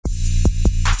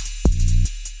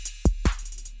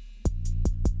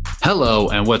Hello,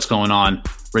 and what's going on?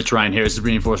 Rich Ryan here. This is the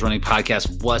Reinforced Running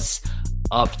Podcast. What's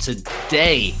up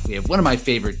today? We have one of my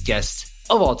favorite guests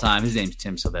of all time. His name's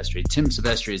Tim Silvestri. Tim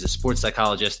Silvestri is a sports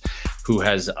psychologist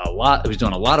who's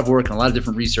doing a lot of work and a lot of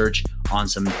different research on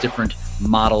some different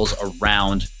models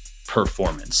around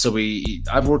performance. So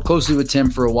I've worked closely with Tim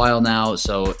for a while now.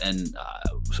 So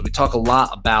we talk a lot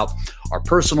about our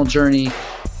personal journey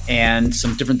and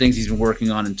some different things he's been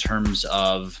working on in terms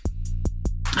of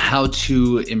how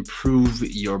to improve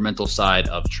your mental side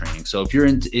of training. So if you're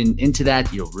into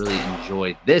that, you'll really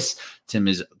enjoy this. Tim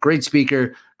is a great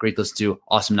speaker, great to listen to,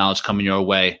 awesome knowledge coming your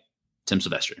way. Tim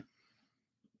Silvestri.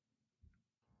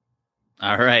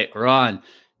 All right, we're on.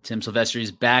 Tim Silvestri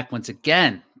is back once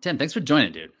again. Tim, thanks for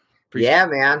joining, dude. Appreciate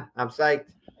it, man. I'm psyched.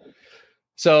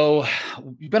 So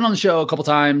you've been on the show a couple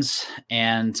times,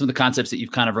 and some of the concepts that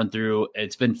you've kind of run through,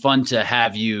 it's been fun to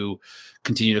have you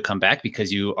continue to come back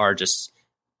because you are just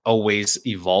always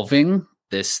evolving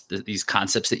these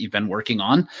concepts that you've been working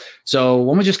on. So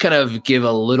why don't we just kind of give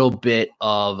a little bit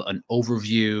of an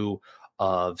overview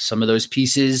of some of those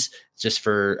pieces, just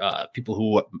for people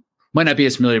who might not be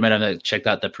as familiar, might have checked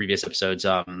out the previous episodes,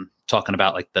 talking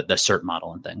about like the CERT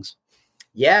model and things.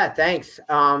 Yeah, thanks.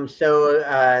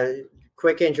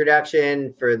 Quick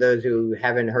introduction for those who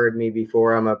haven't heard me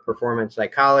before. I'm a performance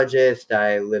psychologist.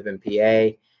 I live in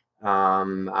PA.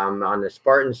 I'm on the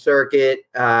Spartan circuit,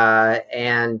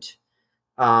 and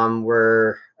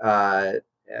I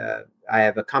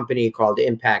have a company called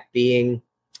Impact Being,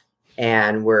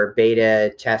 and we're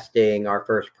beta testing our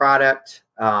first product.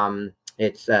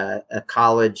 It's a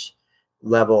college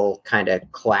level kind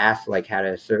of class, like how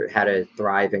to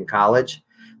thrive in college.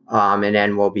 And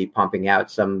then we'll be pumping out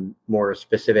some more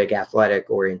specific athletic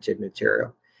oriented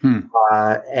material.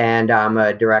 And I'm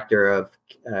a director of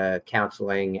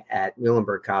counseling at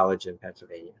Muhlenberg College in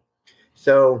Pennsylvania.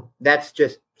 So that's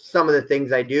just some of the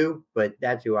things I do, but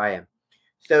that's who I am.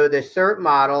 So the CERT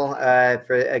model,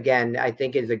 I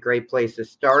think is a great place to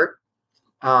start.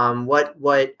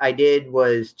 What I did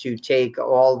was to take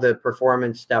all the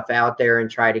performance stuff out there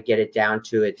and try to get it down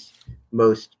to its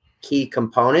most key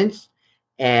components.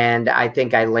 And I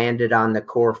think I landed on the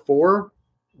core 4,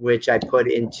 which I put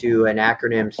into an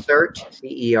acronym CERT,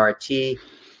 C-E-R-T.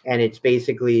 And it's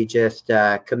basically just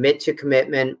commit to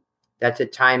commitment. That's a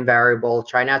time variable.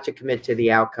 Try not to commit to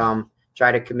the outcome.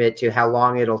 Try to commit to how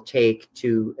long it'll take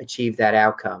to achieve that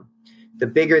outcome. The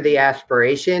bigger the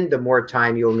aspiration, the more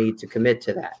time you'll need to commit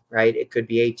to that, right? It could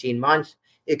be 18 months.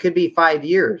 It could be 5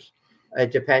 years.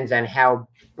 It depends on how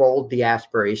bold the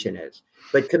aspiration is.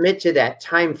 But commit to that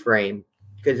time frame,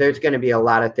 because there's going to be a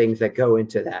lot of things that go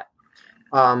into that.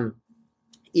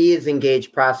 E is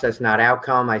engaged process, not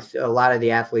outcome. A lot of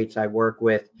the athletes I work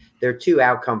with, they're too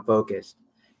outcome focused.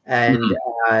 And,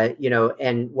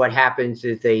 and what happens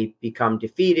is they become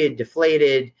defeated,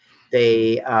 deflated.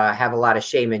 They have a lot of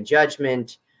shame and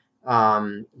judgment.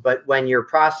 But when you're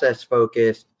process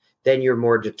focused, then you're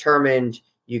more determined.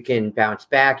 You can bounce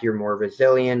back. You're more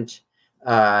resilient.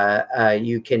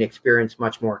 You can experience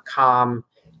much more calm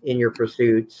in your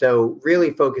pursuit. So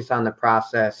really focus on the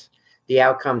process. The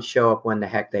outcomes show up when the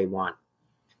heck they want.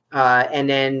 And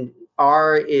then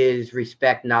R is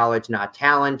respect knowledge, not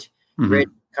talent. Mm-hmm. Rich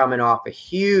coming off a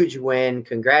huge win.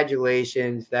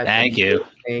 Congratulations. Thank you.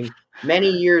 Many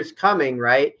years coming,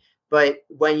 right? But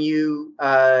when you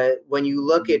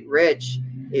look at Rich,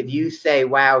 if you say,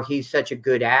 wow, he's such a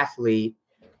good athlete,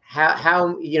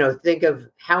 how think of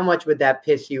how much would that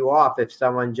piss you off if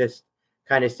someone just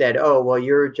kind of said, oh, well,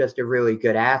 you're just a really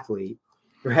good athlete,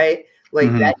 right? Like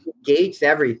mm-hmm. That negates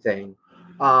everything.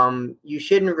 You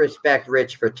shouldn't respect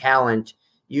Rich for talent.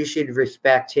 You should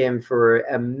respect him for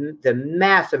the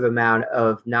massive amount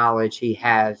of knowledge he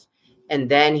has. And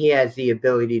then he has the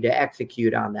ability to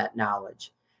execute on that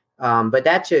knowledge. But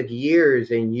that took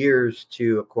years and years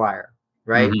to acquire,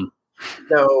 right?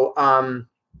 Mm-hmm.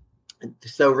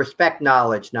 So respect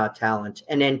knowledge, not talent.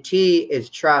 And then T is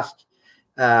trust.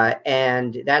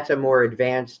 And that's a more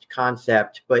advanced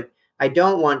concept. But I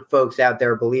don't want folks out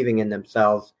there believing in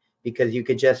themselves, because you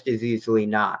could just as easily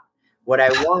not. What I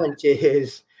want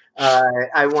is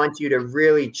I want you to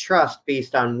really trust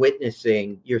based on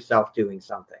witnessing yourself doing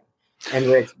something. And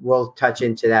Rich will touch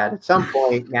into that at some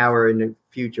point now or in the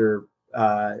future,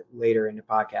 later in the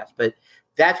podcast. But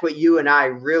that's what you and I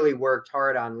really worked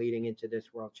hard on leading into this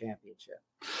World Championship.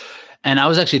 And I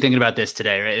was actually thinking about this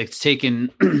today, right? It's taken,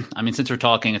 since we're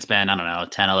talking, it's been,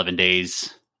 10, 11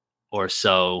 days or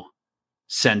so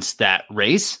since that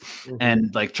race. Mm-hmm.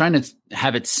 And like trying to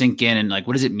have it sink in and like,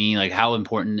 what does it mean? Like how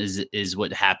important is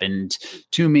what happened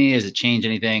to me? Has it changed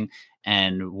anything?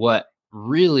 And what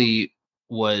really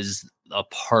was a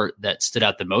part that stood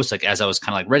out the most, like as I was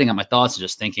kind of like writing out my thoughts and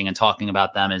just thinking and talking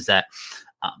about them, is that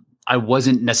I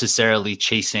wasn't necessarily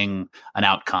chasing an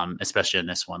outcome, especially in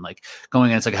this one. Like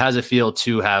going in, it's like, how does it feel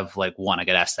to have like won? I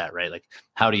get asked that, right? Like,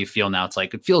 how do you feel now? It's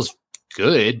like, it feels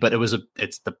good, but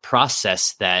it's the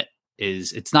process that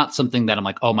is, it's not something that I'm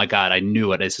like, oh my God, I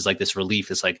knew it. This is like this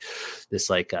relief. It's like this,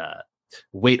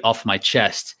 weight off my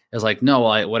chest. It was like, no,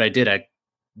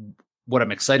 what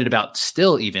I'm excited about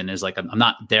still even is like, I'm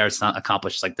not there. It's not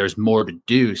accomplished. It's like, there's more to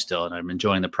do still. And I'm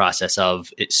enjoying the process of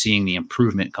it, seeing the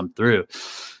improvement come through.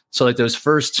 So like those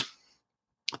first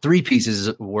 3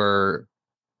 pieces were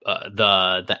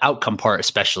the outcome part,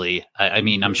 especially. I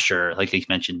mean, I'm sure, like you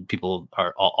mentioned, people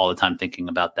are all the time thinking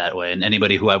about that way. And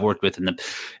anybody who I've worked with in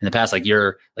the past,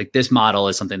 like this model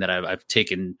is something that I've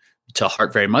taken to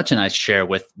heart very much, and I share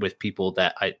with people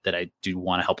that I do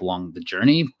want to help along the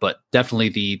journey. But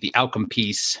definitely the outcome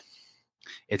piece,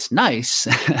 it's nice,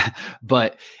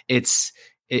 but it's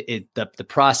the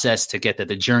process to get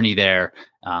the journey there,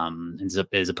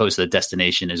 as opposed to the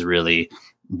destination, is really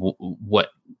what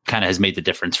kind of has made the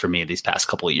difference for me these past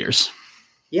couple of years.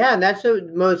 Yeah, and that's the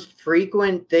most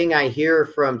frequent thing I hear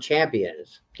from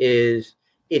champions is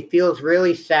it feels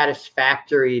really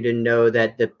satisfactory to know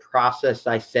that the process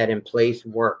I set in place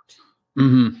worked.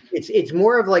 Mm-hmm. It's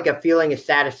more of like a feeling of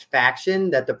satisfaction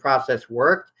that the process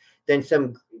worked than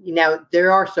now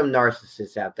there are some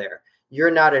narcissists out there.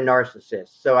 You're not a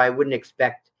narcissist, so I wouldn't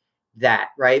expect that,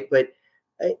 right? But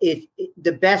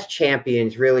the best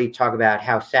champions really talk about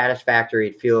how satisfactory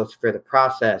it feels for the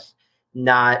process,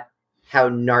 not how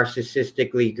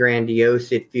narcissistically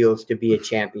grandiose it feels to be a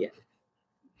champion.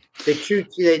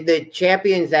 The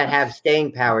champions that have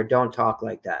staying power don't talk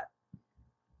like that.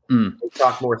 They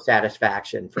talk more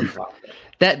satisfaction from process.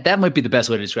 That might be the best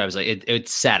way to describe it. Is like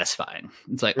it's satisfying.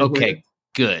 It's like, okay,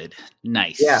 good,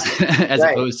 nice. Yeah. As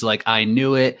opposed to like, I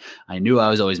knew it. I knew I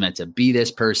was always meant to be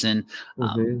this person.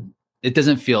 It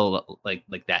doesn't feel like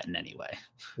that in any way.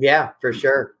 Yeah, for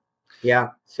sure. Yeah.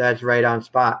 So that's right on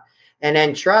spot. And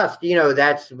then trust,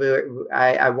 that's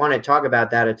I want to talk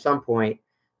about that at some point.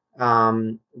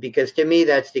 Because to me,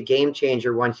 that's the game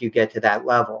changer once you get to that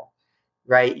level,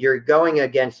 right? You're going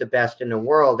against the best in the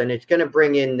world, and it's going to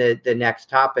bring in the next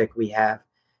topic we have,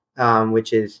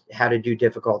 which is how to do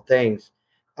difficult things.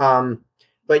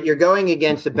 But you're going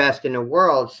against the best in the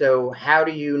world. So how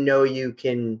do you know you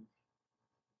can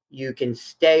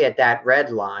stay at that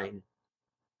red line?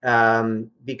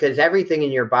 Because everything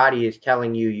in your body is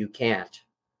telling you can't.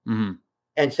 Mm-hmm.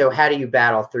 And so how do you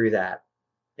battle through that?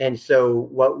 And so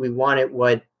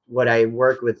what I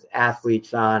work with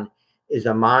athletes on is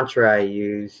a mantra I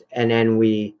use, and then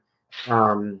we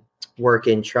work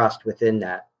in trust within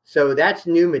that. So that's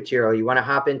new material. You want to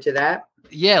hop into that?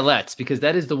 Yeah, let's, because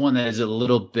that is the one that is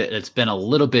it's been a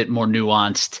little bit more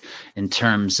nuanced in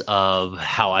terms of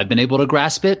how I've been able to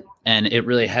grasp it. And it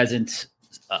really hasn't.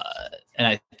 And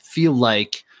I feel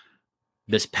like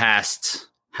this past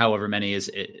however many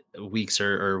weeks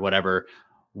or whatever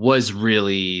was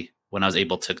really when I was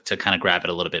able to kind of grab it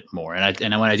a little bit more. And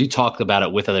when I do talk about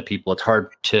it with other people, it's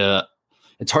hard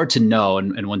to know.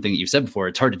 And one thing that you've said before,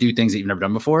 it's hard to do things that you've never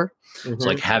done before. Mm-hmm. So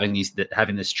like having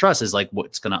this trust is like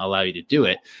what's going to allow you to do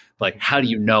it. But like, how do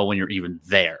you know when you're even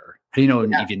there? How do you know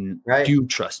do you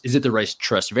trust? Is it the right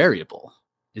trust variable?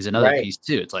 Is another piece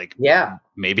too. It's like,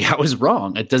 maybe I was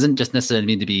wrong. It doesn't just necessarily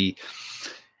need to be.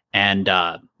 And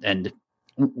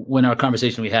when our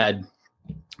conversation we had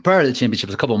prior to the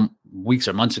championships a couple weeks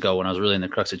or months ago, when I was really in the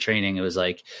crux of training, it was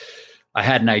like I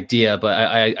had an idea, but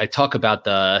I talk about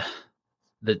the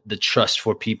trust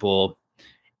for people,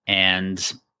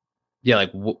 and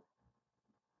like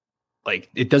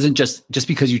it doesn't just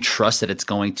because you trust that it's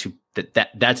going to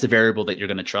that's the variable that you're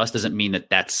going to trust doesn't mean that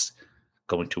that's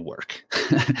going to work.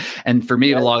 And for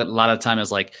me, a lot of the time I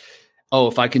was like, oh,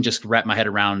 if I can just wrap my head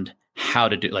around how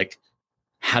to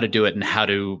do it and how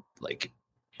to like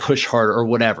push harder or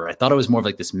whatever. I thought it was more of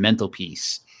like this mental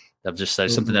piece of just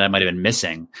something that I might've been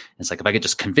missing. It's like, if I could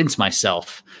just convince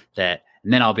myself that,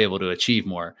 and then I'll be able to achieve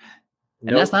more.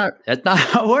 And that's not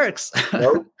how it works.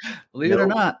 Nope. Believe it or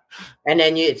not. And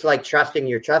then it's like trusting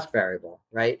your trust variable,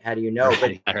 right? How do you know?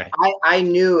 But I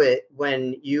knew it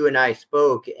when you and I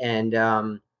spoke, and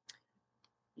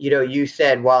you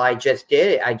said, well, I just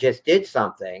did it. I just did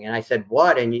something. And I said,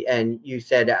 what? And you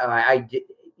said, I did,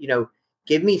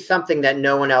 give me something that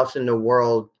no one else in the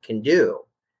world can do.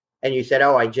 And you said,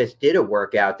 oh, I just did a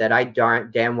workout that I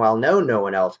damn well know no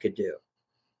one else could do.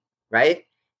 Right.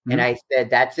 Mm-hmm. And I said,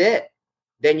 that's it.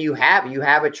 Then you have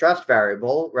a trust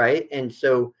variable, right? And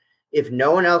so if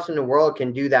no one else in the world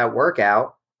can do that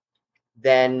workout,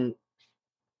 then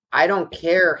I don't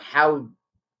care how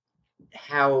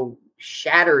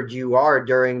shattered you are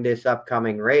during this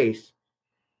upcoming race.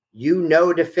 You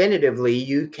know definitively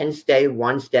you can stay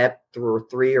one step through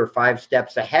 3 or 5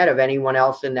 steps ahead of anyone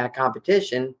else in that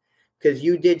competition because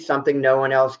you did something no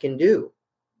one else can do.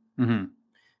 Mm-hmm.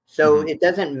 So it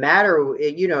doesn't matter,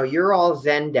 you're all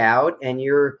zenned out and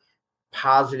you're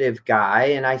positive guy.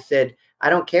 And I said, I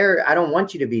don't care. I don't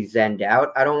want you to be zenned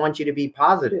out. I don't want you to be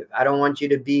positive. I don't want you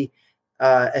to be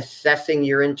assessing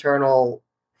your internal,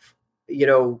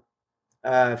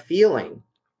 feeling.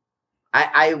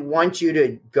 I want you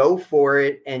to go for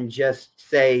it and just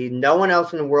say, no one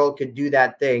else in the world could do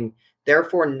that thing.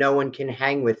 Therefore, no one can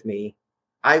hang with me.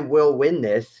 I will win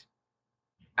this.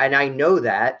 And I know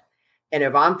that. And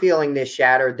if I'm feeling this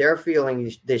shattered, they're feeling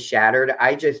this shattered.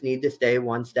 I just need to stay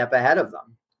one step ahead of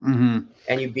them. Mm-hmm.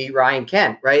 And you beat Ryan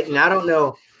Kent, right? And I don't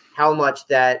know how much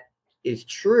that is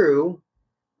true.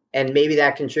 And maybe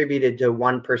that contributed to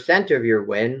 1% of your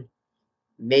win.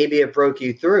 Maybe it broke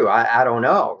you through. I don't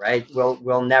know, right?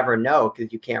 We'll never know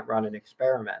because you can't run an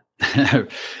experiment.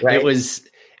 Right?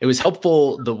 It was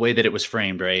helpful the way that it was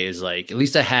framed, right? Is like, at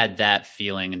least I had that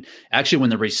feeling. And actually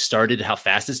when the race started, how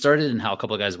fast it started and how a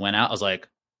couple of guys went out, I was like,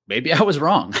 maybe I was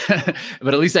wrong,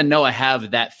 but at least I know I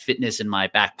have that fitness in my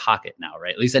back pocket now,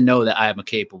 right? At least I know that I am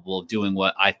capable of doing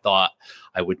what I thought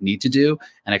I would need to do.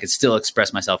 And I could still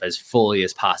express myself as fully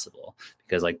as possible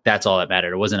because like, that's all that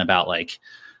mattered. It wasn't about like,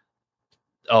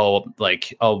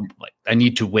 I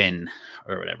need to win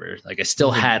or whatever. Like I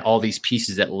still had all these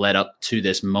pieces that led up to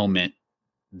this moment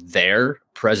there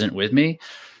present with me.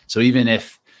 So even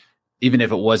if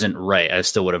it wasn't right, I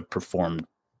still would have performed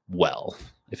well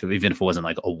even if it wasn't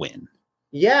like a win.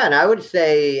 Yeah. And I would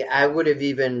say I would have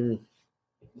even,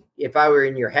 if I were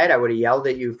in your head, I would have yelled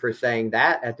at you for saying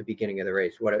that at the beginning of the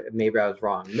race. Maybe I was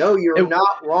wrong. No, you're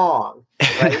not wrong.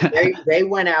 Right? they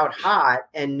went out hot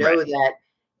and know that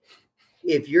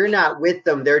if you're not with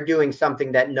them, they're doing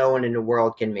something that no one in the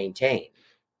world can maintain.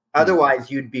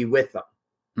 Otherwise, you'd be with them.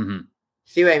 Mm-hmm.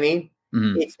 See what I mean?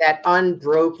 Mm-hmm. It's that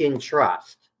unbroken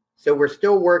trust. So we're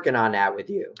still working on that with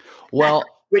you. Well,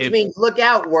 which means look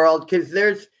out, world, because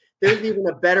there's even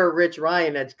a better Rich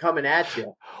Ryan that's coming at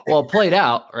you. Well, played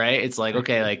out, right? It's like,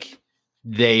 okay, like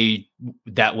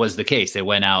that was the case. They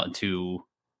went out too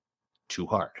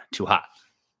hard, too hot,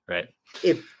 right?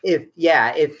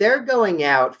 If they're going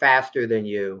out faster than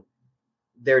you,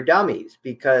 they're dummies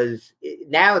because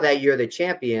now that you're the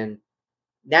champion,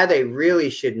 now they really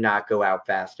should not go out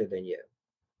faster than you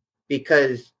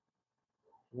because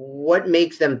what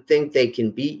makes them think they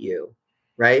can beat you,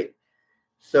 right?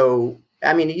 So,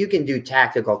 I mean, you can do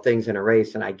tactical things in a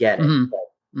race and I get it,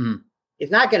 but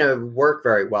it's not going to work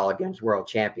very well against world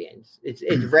champions. It's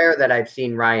rare that I've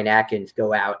seen Ryan Atkins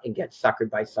go out and get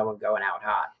suckered by someone going out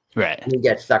hot. Right. And he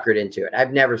gets suckered into it.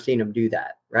 I've never seen him do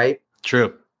that. Right.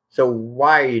 True. So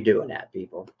why are you doing that,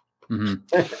 people? Mm-hmm.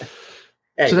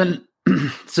 Anyway.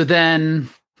 So then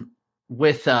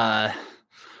with the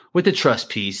trust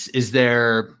piece, does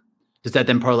that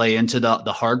then parlay into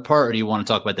the hard part or do you want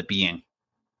to talk about the being?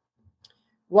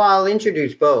 Well, I'll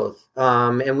introduce both.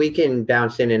 And we can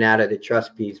bounce in and out of the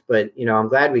trust piece, but I'm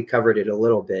glad we covered it a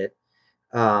little bit.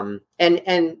 And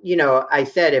I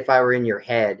said, if I were in your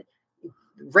head,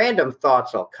 random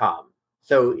thoughts will come.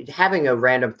 So having a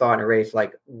random thought in a race,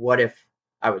 like, what if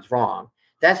I was wrong?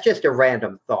 That's just a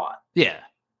random thought. Yeah.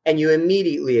 And you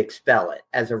immediately expel it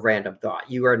as a random thought.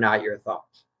 You are not your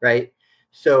thoughts, right?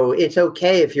 So it's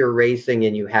okay if you're racing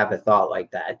and you have a thought like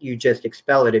that. You just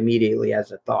expel it immediately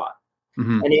as a thought.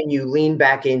 Mm-hmm. And then you lean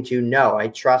back into, no, I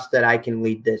trust that I can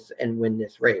lead this and win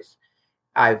this race.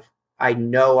 I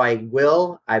know I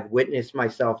will. I've witnessed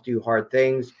myself do hard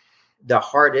things. The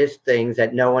hardest things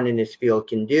that no one in this field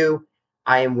can do,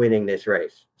 I am winning this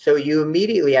race. So you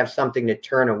immediately have something to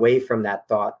turn away from that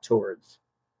thought towards.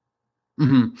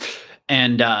 Mm-hmm.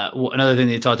 And another thing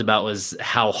they talked about was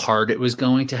how hard it was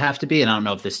going to have to be. And I don't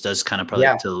know if this does kind of probably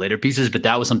to the later pieces, but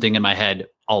that was something in my head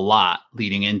a lot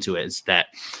leading into it, is that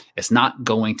it's not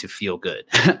going to feel good.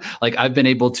 Like I've been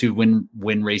able to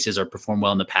win races or perform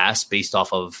well in the past based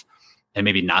off of, and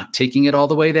maybe not taking it all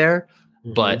the way there.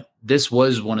 Mm-hmm. But this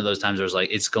was one of those times where it was like,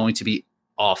 it's going to be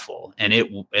awful. And it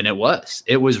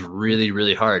was really,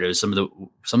 really hard. It was some of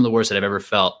the worst that I've ever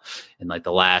felt in like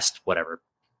the last,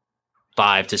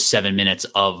 5 to 7 minutes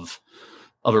of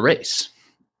a race.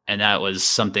 And that was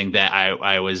something that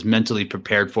I was mentally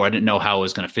prepared for. I didn't know how I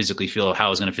was going to physically feel, how I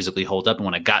was going to physically hold up. And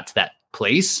when I got to that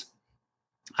place,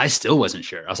 I still wasn't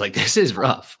sure. I was like, this is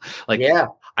rough. Like,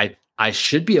 I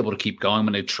should be able to keep going. I'm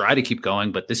going to try to keep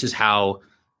going, but this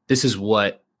is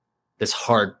what this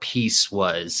hard piece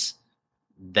was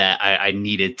that I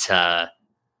needed to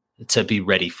be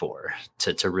ready for,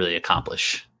 to really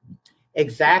accomplish.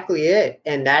 Exactly it.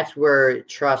 And that's where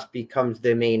trust becomes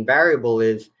the main variable.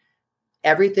 Is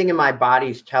everything in my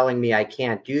body's telling me I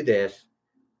can't do this,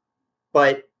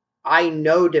 but I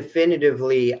know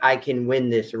definitively I can win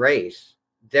this race.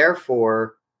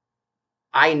 Therefore,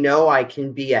 I know I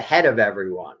can be ahead of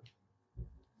everyone.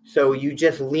 So you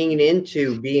just lean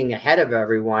into being ahead of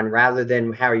everyone rather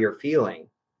than how you're feeling,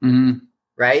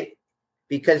 right?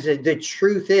 Because the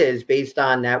truth is, based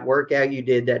on that workout you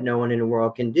did that no one in the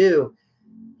world can do,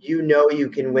 you know you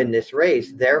can win this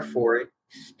race. Therefore,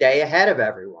 stay ahead of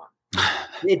everyone.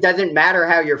 It doesn't matter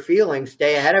how you're feeling.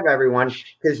 Stay ahead of everyone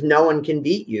because no one can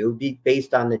beat you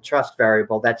based on the trust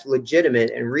variable. That's legitimate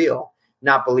and real,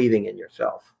 not believing in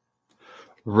yourself.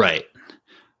 Right.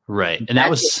 And that's that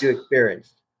was what you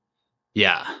experienced.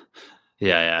 Yeah.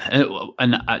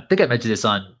 And I think I mentioned this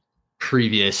on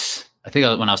previous, I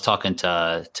think when I was talking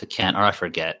to Kent, or I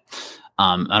forget.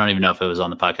 I don't even know if it was on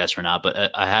the podcast or not,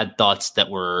 but I had thoughts that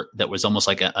was almost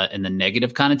like in the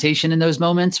negative connotation in those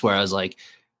moments where I was like,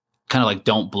 kind of like,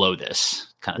 don't blow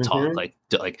this kind of talk.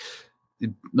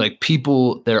 Like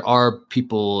people, there are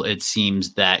people, it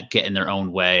seems, that get in their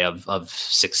own way of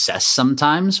success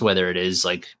sometimes, whether it is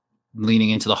like leaning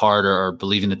into the heart or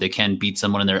believing that they can beat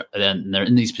someone and they're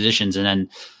in these positions and then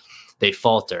they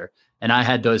falter. And I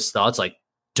had those thoughts like,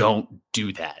 don't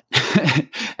do that.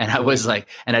 And I was like,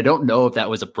 and I don't know if that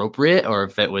was appropriate or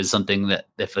if it was something that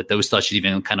if those thoughts should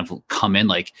even kind of come in,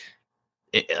 like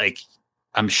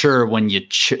I'm sure when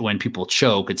people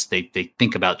choke, it's they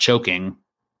think about choking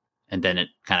and then it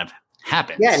kind of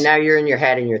happens. Yeah. Now you're in your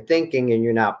head and you're thinking and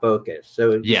you're not focused.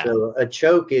 So a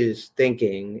choke is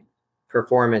thinking,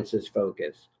 performance is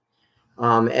focus.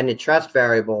 And the trust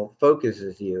variable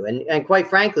focuses you. And quite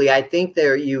frankly, I think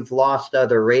you've lost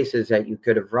other races that you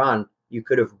could have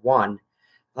won.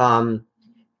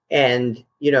 And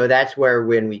that's where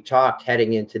when we talked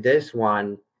heading into this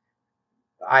one,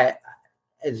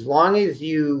 as long as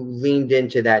you leaned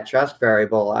into that trust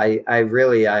variable, I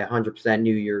 100%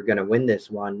 knew you were going to win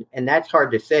this one. And that's hard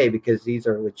to say because these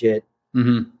are legit.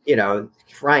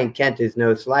 Ryan Kent is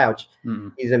no slouch.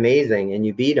 He's amazing and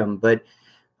you beat him. But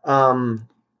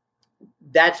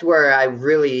that's where I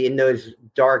really, in those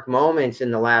dark moments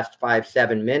in the last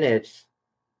 5-7 minutes,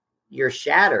 you're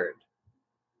shattered.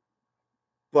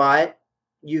 But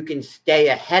you can stay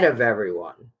ahead of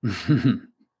everyone.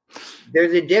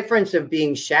 There's a difference of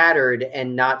being shattered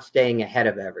and not staying ahead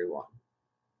of everyone.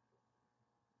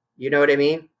 You know what I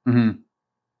mean? Mm-hmm.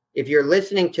 If you're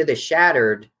listening to the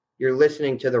shattered, you're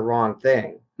listening to the wrong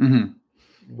thing. Mm-hmm.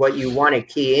 What you want to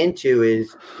key into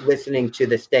is listening to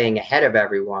the staying ahead of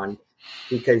everyone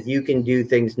because you can do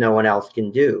things no one else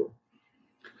can do.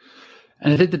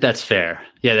 And I think that that's fair.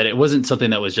 Yeah, that it wasn't something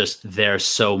that was just there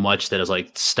so much that it was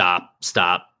like, stop.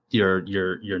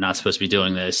 You're not supposed to be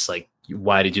doing this. Like,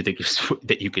 why did you think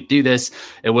that you could do this?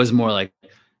 It was more like,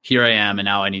 here I am, and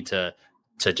now I need to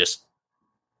just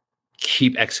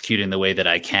keep executing the way that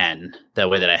I can, that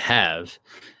way that I have,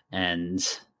 and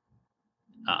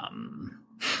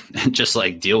just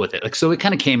like deal with it. Like, so it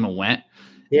kind of came and went.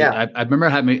 Yeah, I remember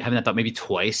having that thought maybe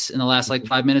twice in the last like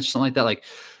 5 minutes or something like that. Like,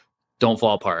 don't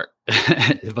fall apart.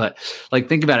 But like,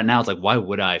 think about it now. It's like, why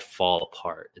would I fall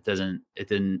apart? It doesn't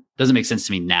make sense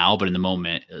to me now, but in the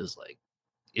moment it was like,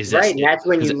 is right. And that's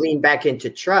when you lean back into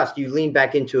trust. You lean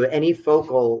back into any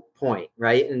focal point,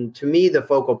 right? And to me, the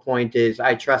focal point is,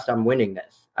 I trust I'm winning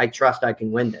this. I trust I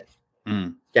can win this.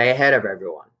 Stay ahead of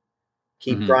everyone.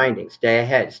 Keep grinding. Stay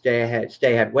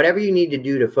ahead. Whatever you need to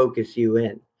do to focus you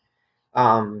in.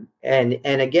 And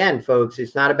again, folks,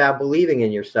 it's not about believing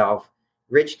in yourself.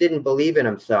 Rich didn't believe in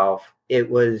himself. It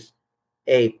was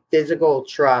a physical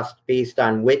trust based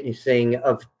on witnessing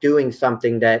of doing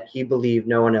something that he believed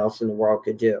no one else in the world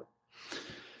could do.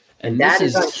 And that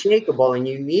is unshakable. And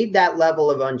you need that level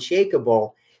of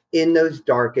unshakable in those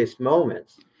darkest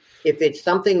moments. If it's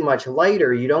something much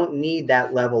lighter, you don't need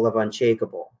that level of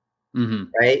unshakable.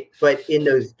 Right. But in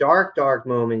those dark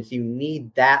moments, you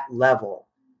need that level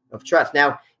of trust.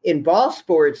 Now, in ball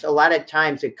sports, a lot of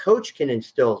times a coach can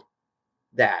instill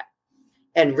that.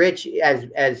 And Rich,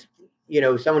 as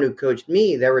someone who coached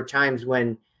me, there were times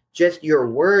when just your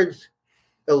words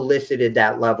elicited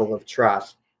that level of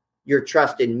trust. Your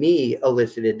trust in me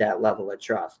elicited that level of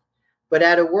trust. But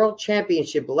at a world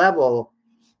championship level,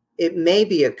 it may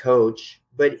be a coach,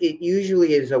 but it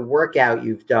usually is a workout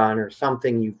you've done or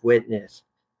something you've witnessed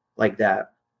like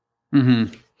that.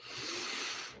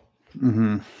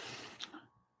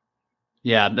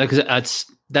 Yeah, because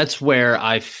that's where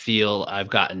I feel I've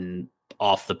gotten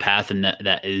off the path, and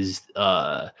that is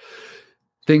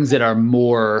things that are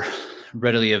more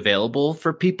readily available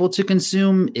for people to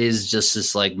consume is just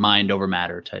this like mind over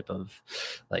matter type of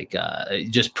like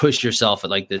just push yourself at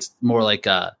like this more like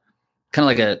a kind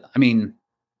of like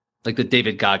like the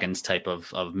David Goggins type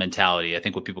of mentality. I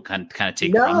think what people kind of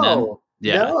take from them.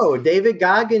 Yeah. No, David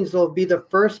Goggins will be the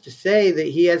first to say that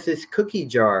he has this cookie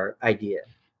jar idea.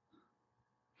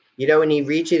 When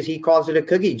he calls it a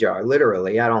cookie jar,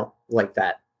 literally. I don't like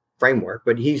that framework,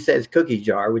 but he says cookie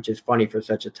jar, which is funny for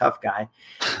such a tough guy.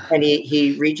 And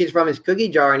he reaches from his cookie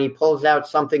jar and he pulls out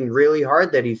something really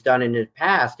hard that he's done in his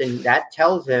past. And that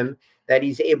tells him that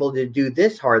he's able to do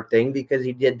this hard thing because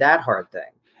he did that hard thing.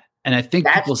 And I think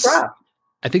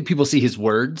I think people see his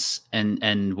words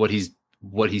and what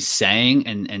he's saying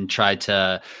and try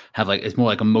to have like, it's more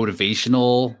like a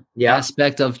motivational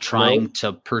aspect of trying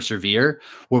to persevere,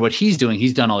 where what he's doing,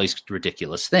 he's done all these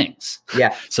ridiculous things.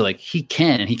 Yeah. So like he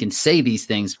can say these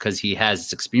things because he has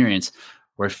this experience,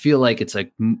 where I feel like it's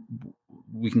like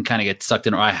we can kind of get sucked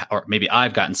in, or maybe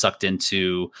I've gotten sucked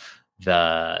into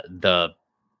the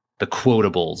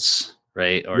quotables,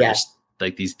 right? Or just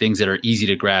like these things that are easy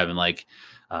to grab and like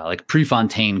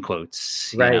Prefontaine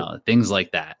quotes, things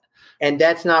like that. And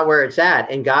that's not where it's at.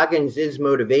 And Goggins is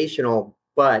motivational,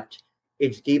 but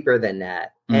it's deeper than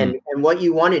that. Mm. And what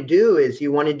you want to do is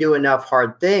you want to do enough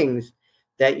hard things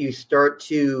that you start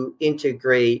to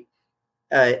integrate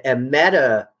a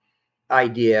meta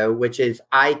idea, which is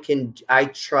I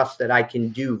trust that I can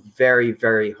do very,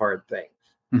 very hard things.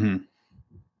 Mm-hmm.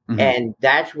 Mm-hmm. And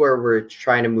that's where we're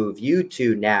trying to move you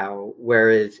to now,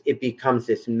 whereas it becomes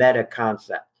this meta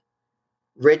concept.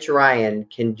 Rich Ryan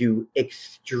can do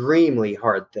extremely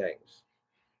hard things,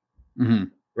 mm-hmm.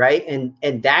 right?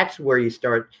 And that's where you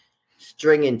start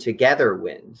stringing together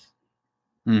wins.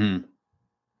 Mm-hmm.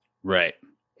 Right.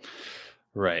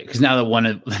 Because now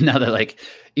that like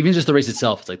even just the race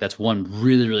itself, it's like that's one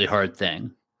really, really hard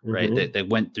thing, right? Mm-hmm. They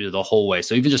went through the whole way.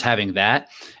 So even just having that,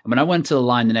 and when I went to the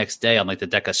line the next day on like the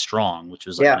Deca Strong, which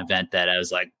was like an event that I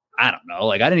was like, I don't know,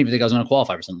 like I didn't even think I was going to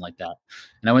qualify for something like that.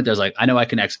 And I went there, I was like, I know I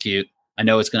can execute. I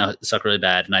know it's going to suck really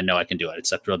bad, and I know I can do it. It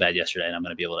sucked real bad yesterday, and I'm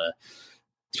going to be able to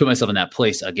put myself in that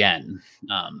place again.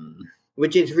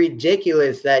 Which is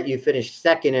ridiculous that you finished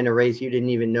second in a race you didn't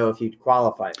even know if you'd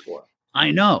qualify for. I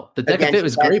know. The Deca Fit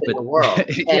was great, but the world.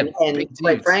 And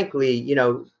quite frankly,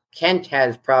 Kent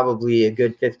has probably a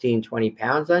good 15, 20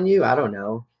 pounds on you. I don't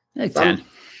know. Like 10.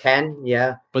 10,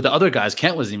 yeah. But the other guys,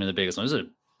 Kent wasn't even the biggest one. Those are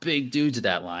big dudes at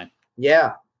that line.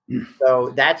 Yeah.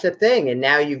 So that's a thing. And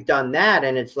now you've done that.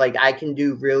 And it's like, I can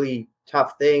do really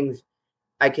tough things.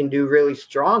 I can do really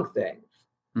strong things.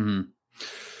 Mm-hmm.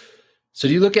 So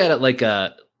do you look at it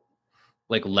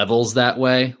like levels that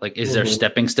way? Like, is there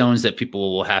stepping stones that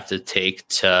people will have to take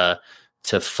to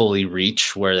fully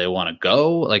reach where they want to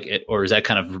go? Like, or is that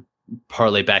kind of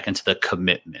parlay back into the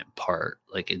commitment part?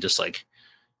 Like, it just like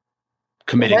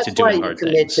committing to doing hard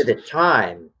things. That's why you commit to the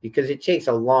time, because it takes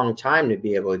a long time to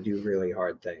be able to do really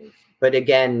hard things. But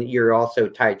again, you're also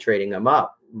titrating them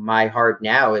up. My hard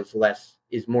now is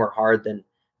more hard than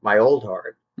my old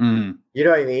hard. Mm. You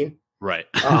know what I mean? Right.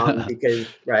 Because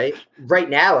right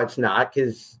now it's not,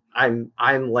 because I'm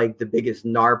like the biggest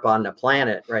NARP on the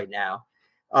planet right now.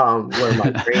 Where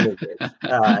my training is,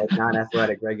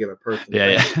 non-athletic regular person.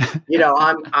 Yeah.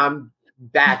 I'm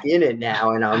back in it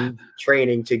now, and I'm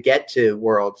training to get to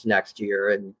Worlds next year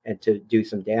and to do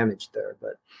some damage there.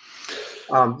 But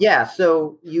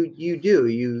so you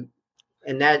do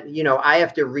and that, I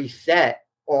have to reset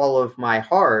all of my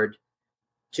hard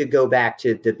to go back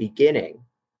to the beginning,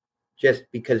 just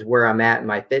because where I'm at in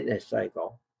my fitness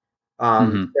cycle.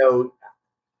 So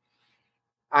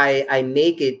I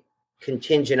make it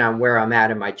contingent on where I'm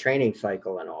at in my training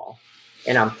cycle and all.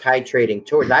 And I'm titrating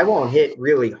towards. I won't hit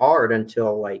really hard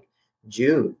until like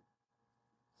June,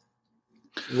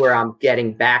 where I'm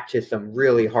getting back to some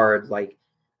really hard, like,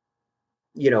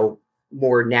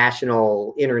 more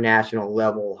national, international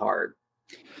level hard.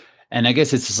 And I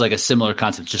guess it's just like a similar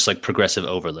concept, just like progressive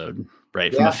overload,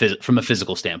 right? From a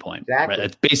physical standpoint. Exactly. Right?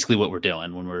 That's basically what we're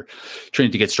doing when we're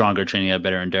training to get stronger, training to have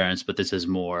better endurance. But this is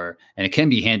more, and it can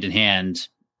be hand in hand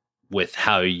with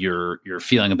how you're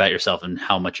feeling about yourself and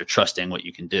how much you're trusting what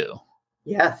you can do.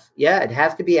 Yes. Yeah. It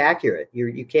has to be accurate.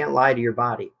 You can't lie to your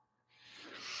body.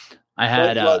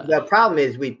 The problem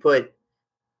is we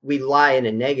lie in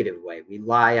a negative way. We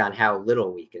lie on how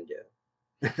little we can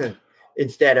do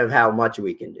instead of how much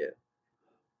we can do.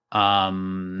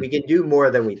 We can do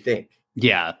more than we think.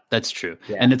 Yeah, that's true.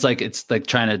 Yeah. And it's like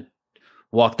trying to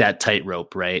walk that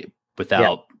tightrope, right?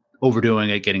 Without overdoing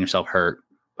it, getting yourself hurt.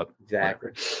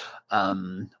 Exactly.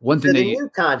 One thing the new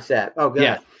concept. Oh, good.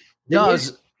 Yeah.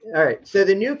 All right. So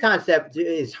the new concept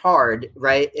is hard,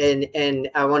 right? And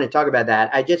I want to talk about that.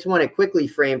 I just want to quickly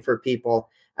frame for people.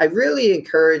 I really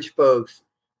encourage folks,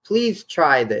 please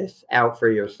try this out for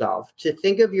yourself, to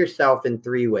think of yourself in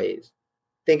three ways.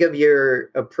 Think of your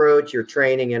approach, your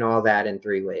training, and all that in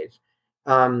three ways.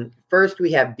 First,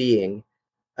 we have being.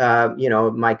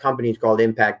 My company is called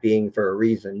Impact Being for a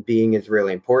reason. Being is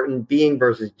really important. Being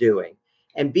versus doing.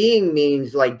 And being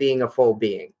means like being a full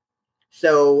being.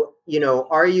 So,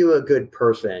 are you a good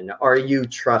person? Are you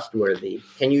trustworthy?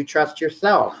 Can you trust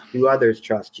yourself? Do others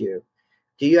trust you?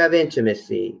 Do you have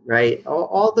intimacy, right?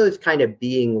 All those kind of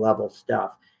being level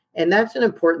stuff. And that's an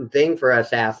important thing for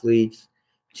us athletes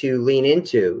to lean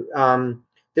into.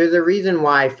 There's a reason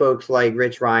why folks like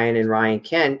Rich Ryan and Ryan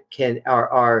Kent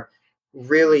are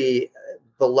really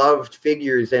beloved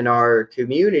figures in our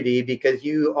community, because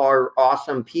you are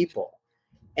awesome people.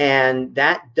 And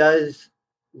that does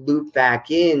loop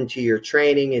back into your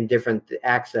training and different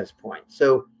access points.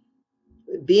 So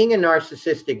being a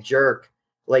narcissistic jerk,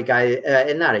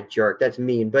 and not a jerk, that's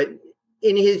mean, but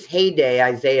in his heyday,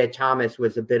 Isaiah Thomas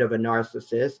was a bit of a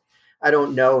narcissist. I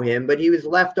don't know him, but he was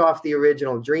left off the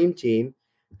original Dream Team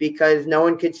because no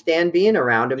one could stand being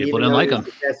around him. People didn't like him.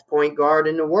 The best point guard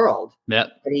in the world.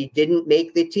 Yep. And he didn't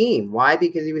make the team. Why?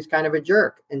 Because he was kind of a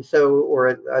jerk. And so,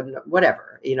 or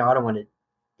whatever, I don't want to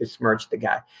besmirch the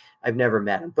guy. I've never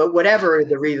met him, but whatever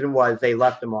the reason was, they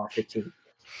left him off the team.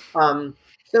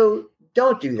 So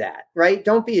don't do that, right?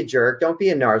 Don't be a jerk. Don't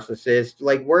be a narcissist.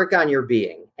 Work on your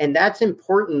being. And that's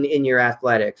important in your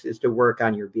athletics, is to work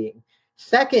on your being.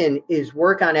 Second is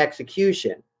work on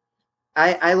execution.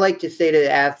 I like to say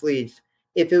to athletes,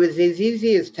 if it was as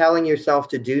easy as telling yourself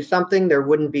to do something, there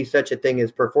wouldn't be such a thing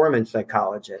as performance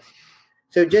psychologists.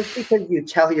 So just because you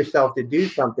tell yourself to do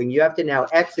something, you have to now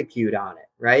execute on it,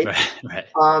 right? Right.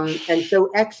 And so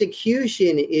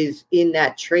execution is in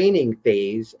that training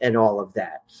phase and all of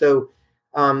that. So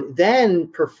then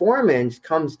performance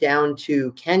comes down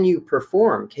to, can you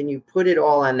perform? Can you put it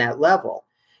all on that level?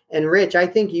 And Rich, I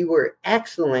think you were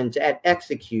excellent at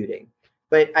executing,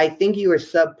 but I think you were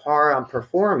subpar on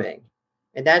performing.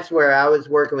 And that's where I was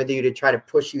working with you to try to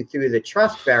push you through the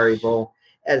trust variable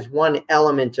as one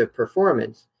element of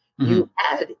performance. Mm-hmm. You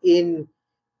had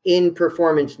in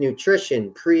performance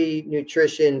nutrition,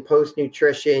 pre-nutrition,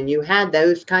 post-nutrition, you had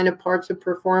those kind of parts of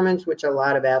performance, which a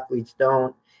lot of athletes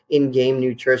don't, in-game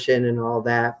nutrition and all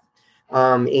that,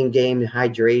 in-game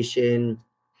hydration,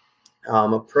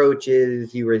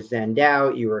 approaches, you were zenned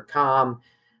out, you were calm,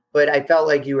 but I felt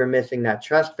like you were missing that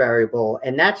trust variable,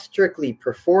 and that's strictly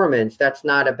performance. That's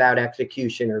not about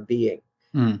execution or being.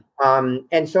 Mm.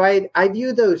 And so I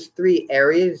view those three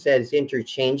areas as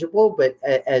interchangeable, but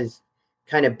as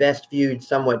kind of best viewed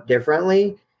somewhat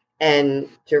differently. And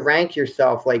to rank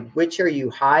yourself, which are you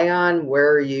high on?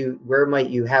 Where might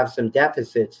you have some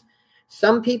deficits?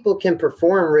 Some people can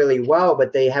perform really well,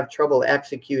 but they have trouble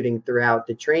executing throughout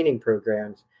the training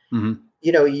programs. Mm-hmm.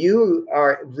 You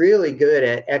are really good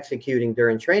at executing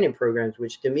during training programs,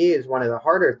 which to me is one of the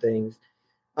harder things.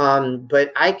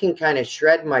 But I can kind of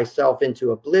shred myself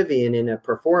into oblivion in a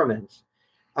performance.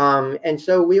 And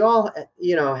so we all,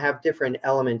 have different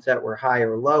elements that we're high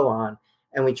or low on,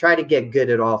 and we try to get good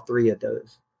at all three of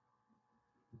those.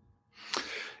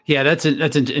 Yeah, that's an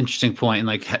interesting point,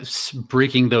 and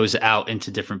breaking those out into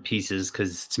different pieces.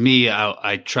 Because to me,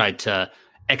 I tried to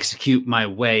execute my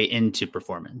way into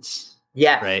performance.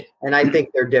 Yeah, right. And I think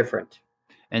they're different.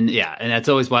 And yeah, and that's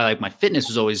always why my fitness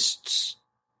was always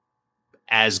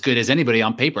as good as anybody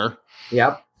on paper.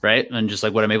 Yep. Right. And just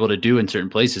what I'm able to do in certain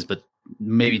places, but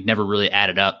maybe never really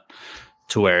added up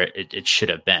to where it should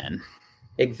have been.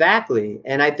 Exactly.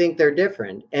 And I think they're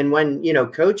different. And when,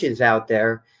 coaches out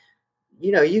there,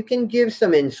 you can give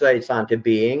some insights onto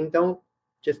being. Don't,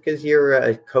 just because you're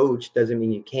a coach doesn't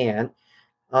mean you can't.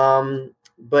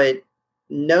 But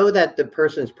know that the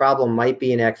person's problem might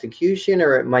be in execution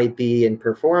or it might be in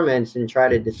performance, and try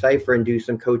to decipher and do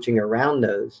some coaching around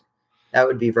those. That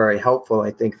would be very helpful,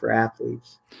 I think, for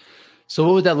athletes. So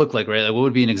what would that look like, right? What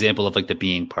would be an example of the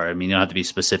being part? I mean, you don't have to be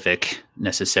specific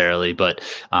necessarily, but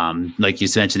like you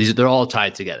mentioned, they're all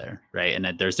tied together, right? And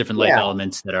that there's different life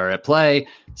elements that are at play.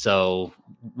 So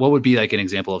what would be an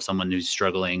example of someone who's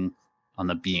struggling on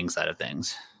the being side of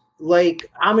things?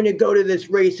 I'm going to go to this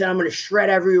race and I'm going to shred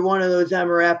every one of those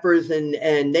MRFers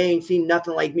and they ain't seen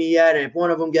nothing like me yet. And if one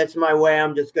of them gets in my way,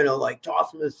 I'm just going to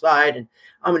toss them aside and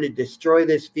I'm going to destroy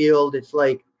this field. It's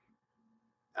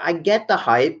I get the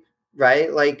hype, right?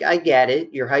 I get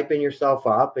it. You're hyping yourself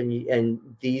up and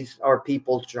these are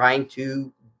people trying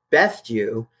to best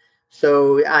you.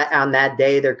 So on that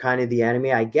day, they're kind of the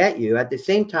enemy. I get you. At the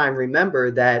same time,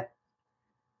 remember that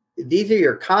these are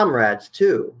your comrades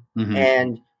too. Mm-hmm.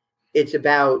 And it's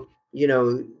about,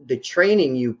 the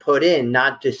training you put in,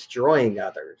 not destroying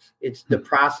others. It's the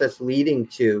process leading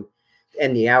to,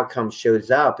 and the outcome shows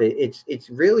up. It's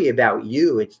really about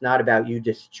you. It's not about you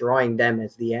destroying them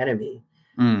as the enemy.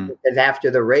 Because after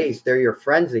the race, they're your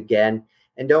friends again.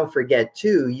 And don't forget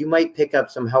too, you might pick up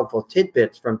some helpful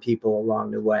tidbits from people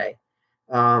along the way.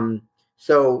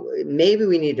 So maybe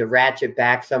we need to ratchet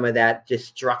back some of that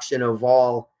destruction of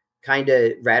all kind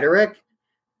of rhetoric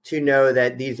to know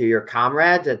that these are your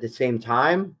comrades at the same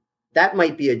time. That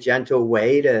might be a gentle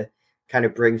way to kind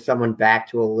of bring someone back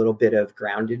to a little bit of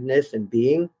groundedness and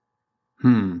being.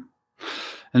 And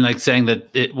like saying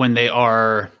that when they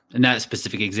are, in that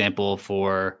specific example,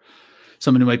 for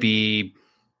someone who might be,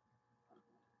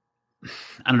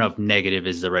 I don't know if negative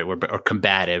is the right word, but or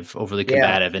combative, overly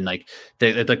combative, and like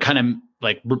they're kind of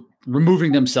like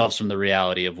removing themselves from the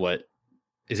reality of what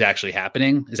is actually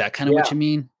happening. Is that kind of what you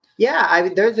mean? Yeah,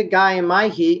 there's a guy in my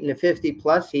heat, in the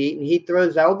 50+ heat, and he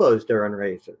throws elbows during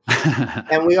races,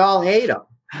 and we all hate him.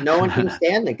 No one can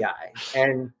stand the guy,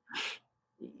 and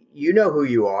you know who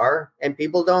you are, and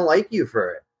people don't like you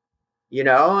for it.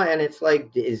 And it's like,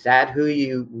 is that who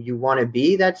you want to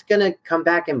be? That's going to come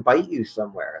back and bite you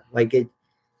somewhere. Like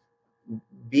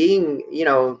being,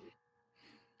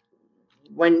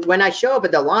 when I show up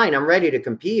at the line, I'm ready to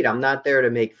compete. I'm not there to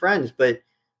make friends, but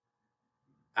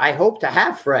I hope to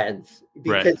have friends,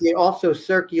 because it also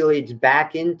circulates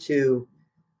back into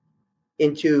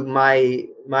my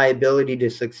ability to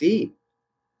succeed.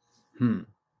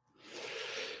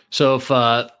 So if,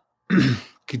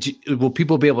 will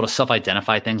people be able to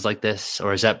self-identify things like this,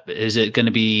 or is it going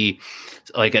to be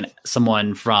like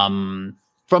someone from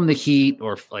the heat,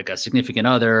 or like a significant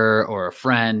other or a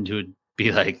friend who would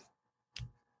be like,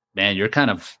 man, you're kind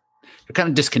of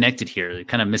disconnected here. You're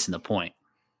kind of missing the point.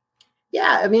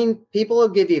 Yeah. I mean, people will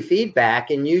give you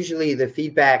feedback, and usually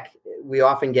we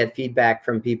often get feedback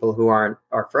from people who aren't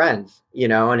our friends,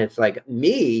 and it's like,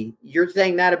 me, you're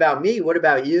saying that about me. What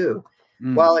about you?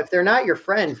 Well, if they're not your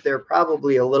friends, they're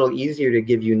probably a little easier to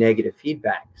give you negative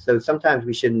feedback. So sometimes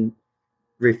we shouldn't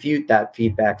refute that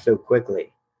feedback so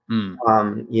quickly. Some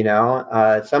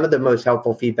of the most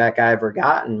helpful feedback I ever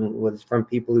gotten was from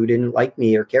people who didn't like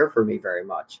me or care for me very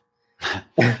much.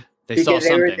 Because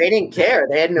they didn't care.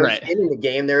 They had no skin in the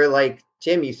game. They were like,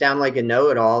 Tim, you sound like a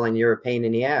know-it-all and you're a pain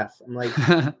in the ass. I'm like,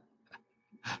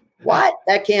 what?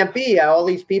 That can't be. All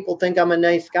these people think I'm a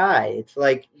nice guy. It's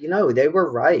like, they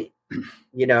were right.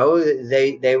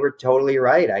 They were totally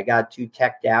right. I got too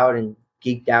teched out and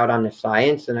geeked out on the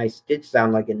science, and I did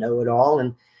sound like a know-it-all,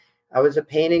 and I was a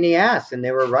pain in the ass, and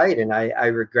they were right. And I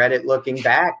regret it looking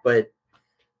back, but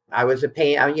I was a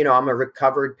pain. I'm a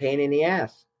recovered pain in the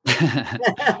ass.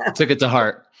 Took it to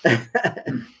heart.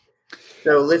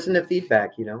 So listen to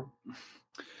feedback,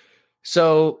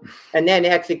 So, and then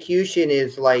execution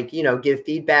is like, give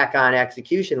feedback on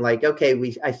execution. Like,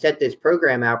 okay, I set this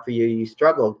program out for you. You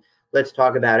struggled. Let's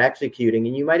talk about executing.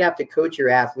 And you might have to coach your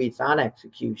athletes on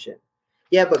execution.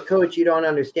 Yeah, but coach, you don't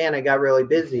understand. I got really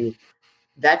busy.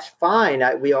 That's fine.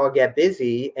 We all get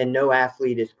busy, and no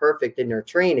athlete is perfect in their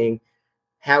training.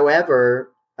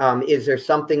 However, is there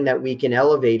something that we can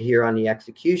elevate here on the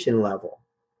execution level?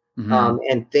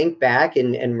 And think back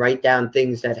and write down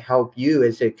things that help you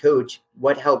as a coach,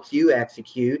 what helps you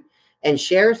execute, and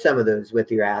share some of those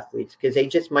with your athletes, because they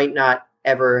just might not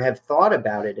ever have thought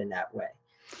about it in that way.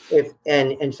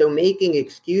 So making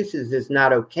excuses is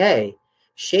not okay.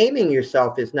 Shaming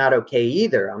yourself is not okay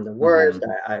either. I'm the worst.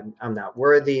 I'm not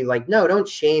worthy. Like, no, don't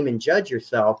shame and judge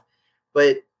yourself.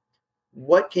 But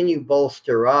what can you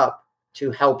bolster up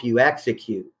to help you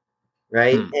execute,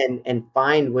 right? And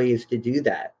find ways to do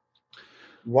that.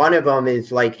 One of them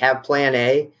is like, have plan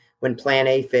A. When plan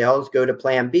A fails, go to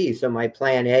plan B. So my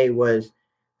plan A was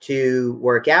to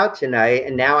work out tonight,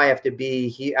 and now I have to be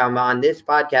here. I'm on this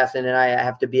podcast, and then I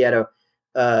have to be at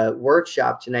a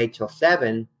workshop tonight till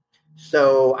 7.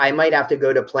 So I might have to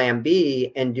go to plan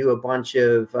B and do a bunch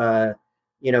of,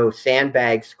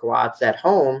 sandbag squats at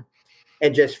home,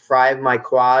 and just fry my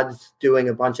quads doing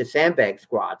a bunch of sandbag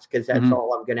squats, because that's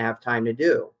all I'm going to have time to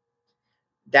do.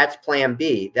 That's plan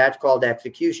B. That's called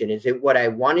execution. Is it what I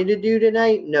wanted to do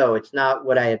tonight? No, it's not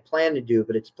what I had planned to do,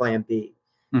 but it's plan B.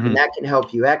 And that can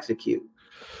help you execute.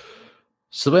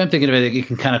 So the way I'm thinking of it, it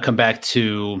can kind of come back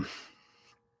to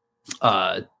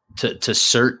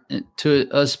cert to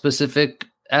a specific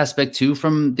aspect too,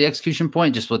 from the execution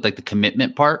point, just with like the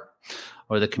commitment part,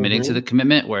 or the committing to the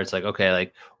commitment, where it's like, okay,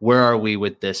 like where are we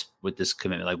with this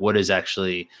commitment? Like what is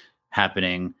actually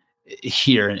happening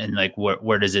here? And like,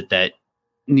 where does it that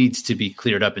needs to be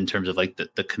cleared up in terms of like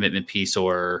the commitment piece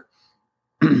or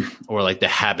like the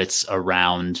habits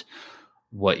around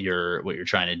what you're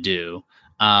trying to do.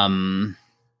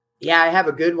 Yeah, I have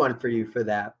a good one for you for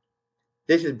that.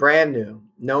 This is brand new.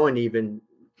 No one even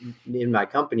in my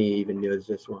company even knows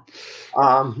this one.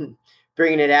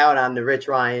 Bringing it out on the Rich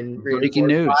Ryan Breaking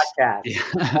News podcast.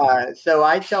 Yeah. So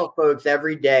I tell folks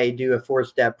every day, do a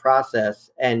 4-step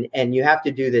process, and you have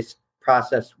to do this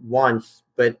process once,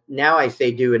 but now I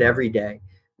say do it every day,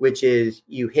 which is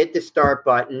you hit the start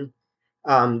button.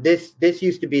 This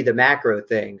used to be the macro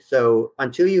thing. So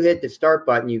until you hit the start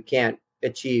button, you can't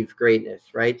achieve greatness,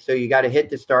 right? So you got to hit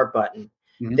the start button.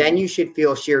 Mm-hmm. Then you should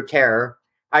feel sheer terror.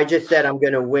 I just said I'm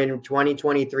going to win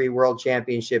 2023 World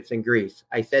Championships in Greece.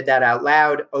 I said that out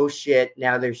loud. Oh, shit.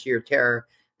 Now there's sheer terror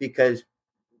because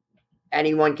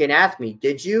anyone can ask me,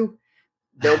 did you?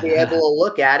 They'll be able to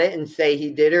look at it and say he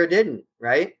did or didn't,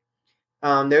 right?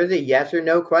 There's a yes or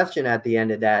no question at the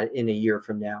end of that in a year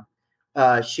from now.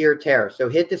 Sheer terror. So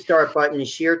hit the start button,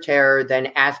 sheer terror,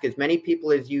 then ask as many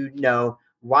people as you know,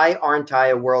 why aren't I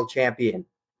a world champion?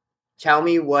 Tell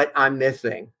me what I'm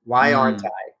missing. Why aren't I?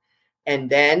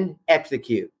 And then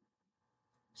execute.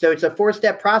 So it's a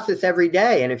 4-step process every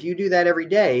day. And if you do that every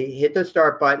day, hit the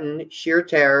start button, sheer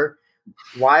terror,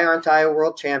 why aren't I a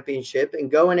world championship,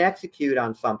 and go and execute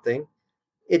on something.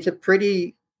 It's a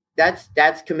pretty, that's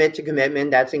commit to commitment.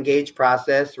 That's engaged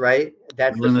process, right?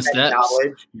 That's the steps.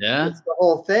 Knowledge. Yeah. It's the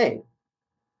whole thing.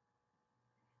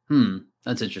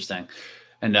 That's interesting.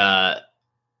 And another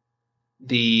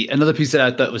piece that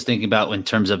I thought was thinking about in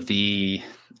terms of the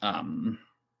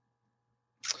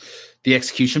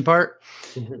execution part,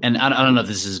 and I don't know if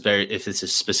this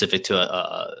is specific to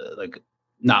like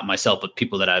not myself, but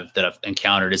people that I've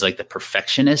encountered, is like the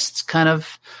perfectionist kind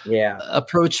of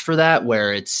approach for that,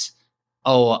 where it's,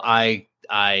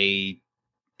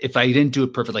 if I didn't do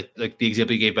it perfect, like the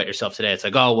example you gave about yourself today, it's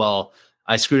like, oh, well,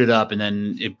 I screwed it up, and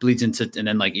then it bleeds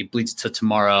into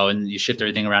tomorrow, and you shift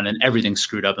everything around and everything's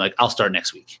screwed up. Like, I'll start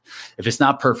next week. If it's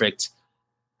not perfect,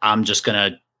 I'm just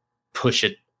going to push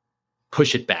it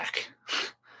back.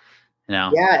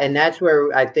 Yeah. And that's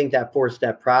where I think that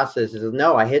 4-step process is,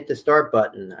 no, I hit the start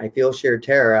button. I feel sheer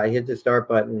terror. I hit the start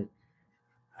button.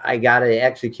 I got to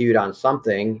execute on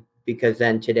something, because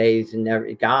then today's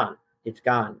never gone. It's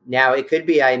gone. Now it could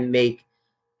be I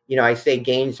say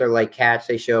gains are like cats.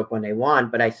 They show up when they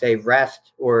want, but I say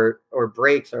rest or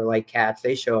breaks are like cats.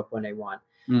 They show up when they want.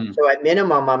 So at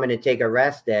minimum, I'm going to take a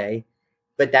rest day,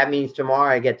 but that means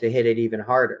tomorrow I get to hit it even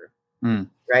harder.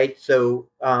 Right. So,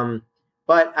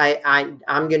 but I'm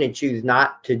going to choose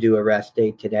not to do a rest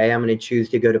day today. I'm going to choose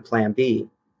to go to plan B.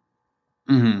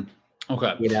 Okay.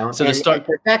 So and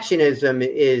perfectionism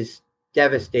is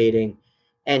devastating.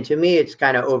 And to me, it's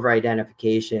kind of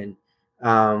over-identification,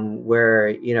 where,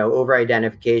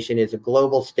 over-identification is a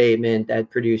global statement that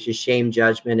produces shame,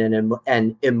 judgment,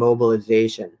 and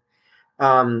immobilization,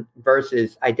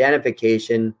 versus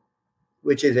identification,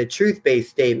 which is a truth-based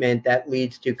statement that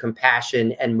leads to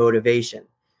compassion and motivation.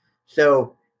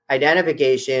 So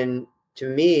identification to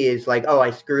me is like, oh,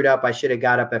 I screwed up. I should have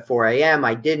got up at 4 a.m.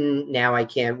 I didn't. Now I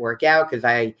can't work out because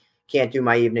I can't do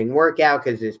my evening workout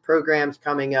because this program's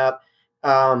coming up.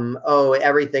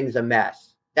 Everything's a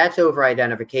mess. That's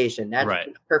over-identification. That's right.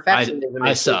 Perfectionism.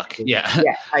 I suck. Yeah.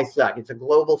 Yeah, I suck. It's a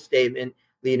global statement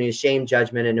leading to shame,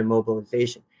 judgment, and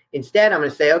immobilization. Instead, I'm going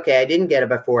to say, okay, I didn't get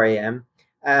up at 4 a.m.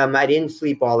 I didn't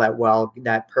sleep all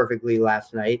that perfectly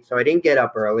last night, so I didn't get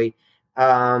up early.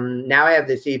 Now I have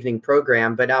this evening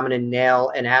program, but I'm going to nail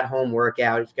an at-home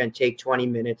workout. It's going to take 20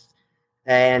 minutes,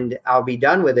 and I'll be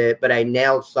done with it, but I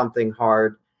nailed something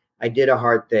hard. I did a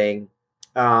hard thing.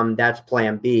 That's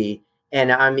plan B.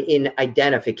 And I'm in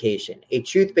identification, a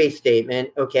truth-based statement.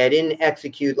 Okay, I didn't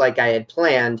execute like I had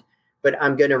planned, but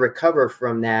I'm going to recover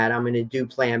from that. I'm going to do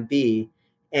plan B.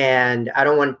 And I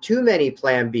don't want too many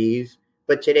plan Bs,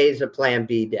 but today's a plan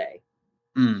B day.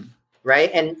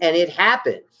 Right? And it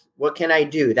happens. What can I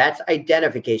do? That's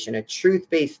identification, a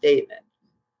truth-based statement.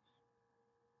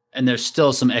 And there's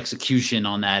still some execution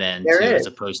on that end too, as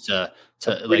opposed to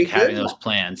like having those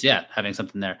plans. Yeah, having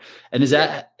something there. And does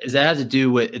that have to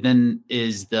do with, then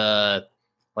is the,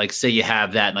 like, say you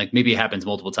have that, like maybe it happens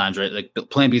multiple times, right? Like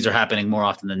plan Bs are happening more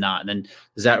often than not. And then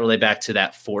does that relate back to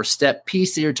that 4-step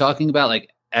piece that you're talking about? Like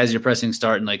as you're pressing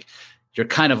start and like you're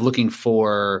kind of looking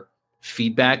for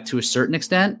feedback to a certain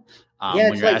extent.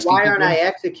 It's like, why aren't I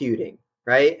executing?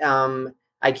 Right.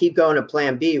 I keep going to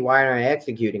plan B. Why aren't I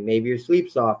executing? Maybe your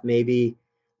sleep's off. Maybe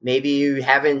you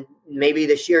haven't, maybe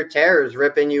the sheer terror is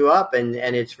ripping you up and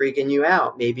it's freaking you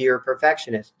out. Maybe you're a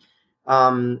perfectionist.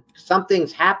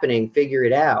 something's happening, figure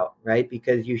it out, right?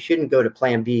 Because you shouldn't go to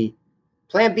plan B.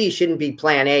 Plan B shouldn't be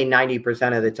plan A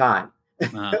 90% of the time,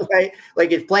 right?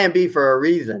 Like it's plan B for a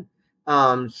reason.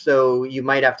 So you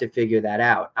might have to figure that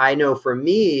out. I know for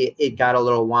me, it got a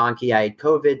little wonky. I had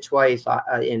COVID twice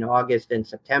in August and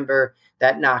September.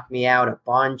 That knocked me out a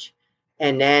bunch.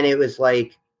 And then it was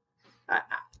like,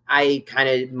 I kind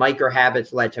of micro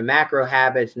habits led to macro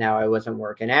habits. Now I wasn't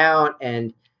working out.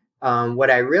 And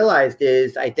what I realized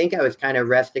is I think I was kind of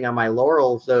resting on my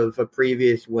laurels of a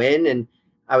previous win. And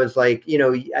I was like,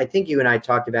 I think you and I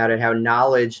talked about it, how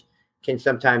knowledge can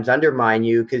sometimes undermine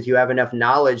you because you have enough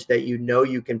knowledge that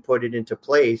you can put it into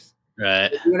place.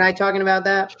 Right. You and I talking about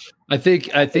that? I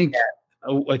think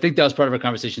that was part of our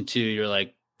conversation too. You're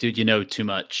like, dude, you know too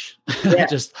much. Yeah.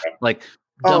 Just like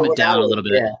dumb it down a little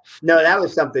bit. Yeah. No, that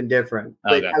was something different.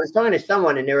 But I was talking to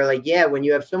someone and they were like, yeah, when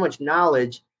you have so much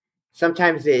knowledge,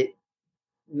 sometimes it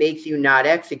makes you not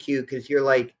execute because you're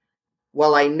like,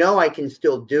 well, I know I can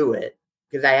still do it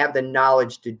because I have the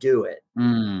knowledge to do it.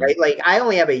 Right? Like I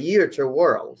only have a year to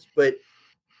Worlds, but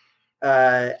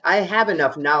I have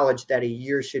enough knowledge that a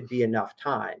year should be enough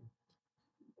time.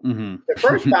 Mm-hmm. The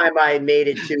first time I made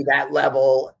it to that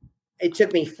level, it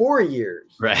took me 4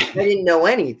 years. Right. I didn't know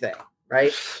anything.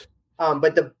 Right.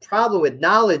 But the problem with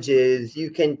knowledge is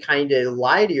you can kind of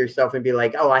lie to yourself and be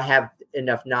like, oh, I have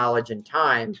enough knowledge and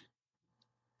time.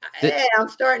 Hey, I'm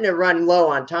starting to run low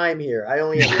on time here. I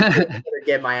only have to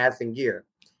get my ass in gear.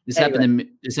 This happened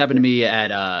to me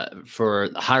at for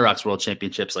the High Rocks World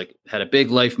Championships. Like had a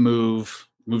big life moved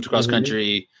across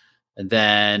country, and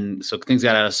then so things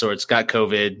got out of sorts. Got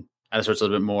COVID, out of sorts a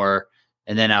little bit more,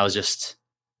 and then I was just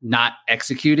not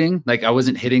executing. Like I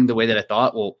wasn't hitting the way that I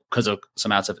thought. Well, because of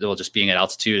some outside, just being at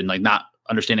altitude and like not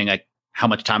understanding like how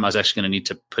much time I was actually going to need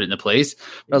to put it into place.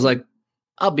 But I was like,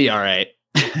 I'll be all right.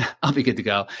 I'll be good to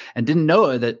go. And didn't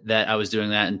know that I was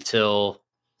doing that until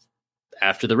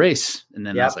after the race. And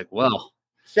then I was like, well,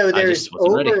 so there's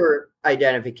over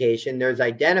identification, there's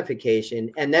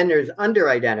identification, and then there's under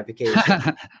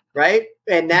identification, right?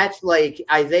 And that's like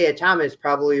Isaiah Thomas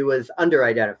probably was under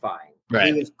identifying. Right.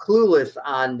 He was clueless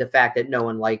on the fact that no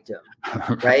one liked him.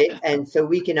 Right. And so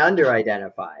we can under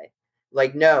identify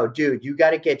like, no, dude, you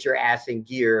got to get your ass in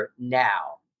gear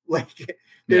now. Like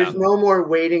there's no more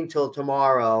waiting till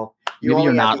tomorrow. Maybe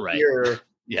you're not right.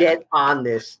 Get on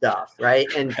this stuff. Right.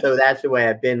 And so that's the way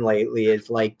I've been lately is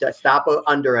like stop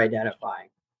under identifying.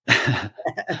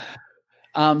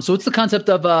 So what's the concept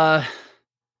of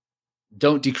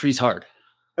don't decrease hard?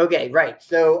 Okay. Right.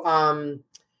 So,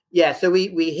 so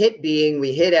we hit being,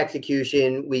 we hit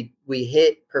execution, we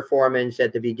hit performance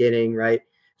at the beginning, right?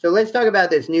 So let's talk about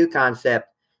this new concept.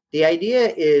 The idea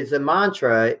is the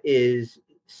mantra is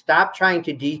stop trying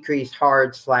to decrease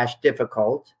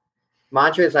hard/difficult.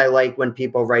 Mantras I like when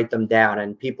people write them down,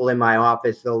 and people in my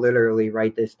office, they'll literally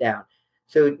write this down.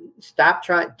 So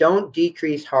don't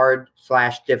decrease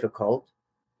hard/difficult.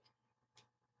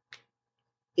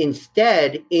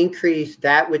 Instead, increase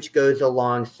that which goes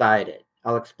alongside it.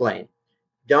 I'll explain.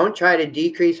 Don't try to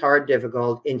decrease hard,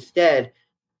 difficult. Instead,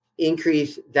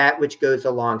 increase that which goes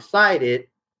alongside it,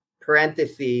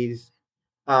 parentheses,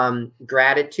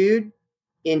 gratitude,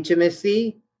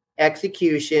 intimacy,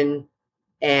 execution,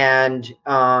 and,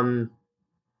 I'm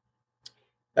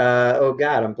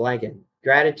blanking.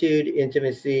 Gratitude,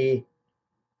 intimacy,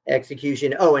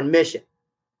 execution, and mission.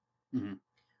 Mm-hmm.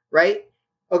 Right?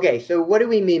 Okay, so what do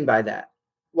we mean by that?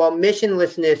 Well,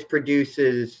 missionlessness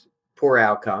produces poor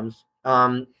outcomes.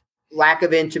 Lack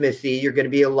of intimacy, you're going to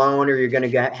be alone or you're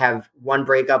going to have one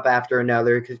breakup after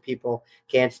another because people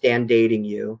can't stand dating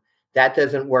you. That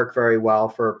doesn't work very well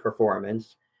for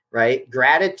performance, right?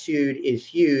 Gratitude is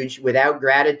huge. Without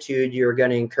gratitude, you're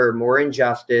going to incur more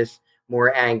injustice,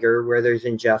 more anger. Where there's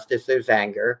injustice, there's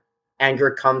anger.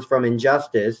 Anger comes from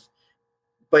injustice.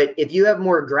 But if you have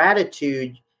more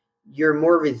gratitude, you're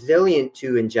more resilient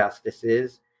to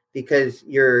injustices because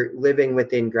you're living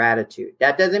within gratitude.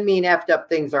 That doesn't mean effed up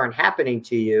things aren't happening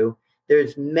to you.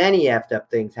 There's many effed up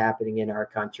things happening in our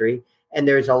country, and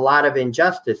there's a lot of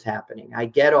injustice happening. I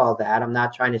get all that. I'm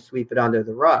not trying to sweep it under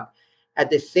the rug. At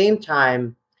the same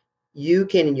time, you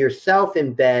can yourself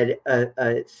embed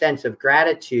a sense of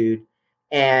gratitude,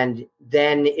 and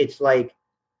then it's like,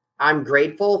 I'm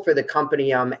grateful for the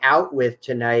company I'm out with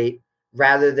tonight,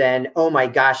 rather than, oh my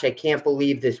gosh, I can't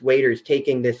believe this waiter's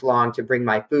taking this long to bring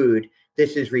my food.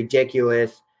 This is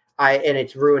ridiculous. And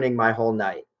it's ruining my whole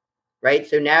night, right?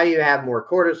 So now you have more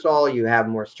cortisol, you have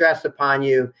more stress upon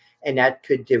you, and that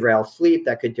could derail sleep,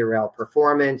 that could derail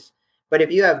performance. But if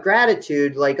you have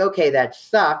gratitude, like, okay, that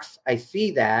sucks. I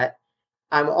see that.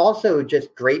 I'm also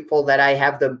just grateful that I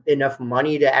have enough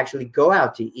money to actually go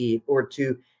out to eat or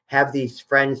to have these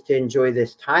friends to enjoy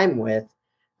this time with.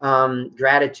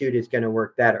 Gratitude is going to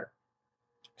work better.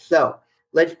 So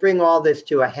let's bring all this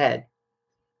to a head.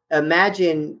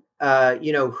 Imagine,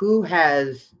 who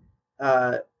has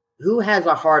a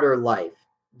harder life,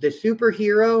 the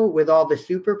superhero with all the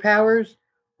superpowers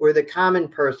or the common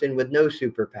person with no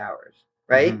superpowers,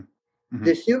 right? Mm-hmm. Mm-hmm.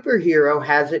 The superhero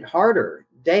has it harder.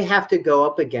 They have to go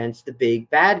up against the big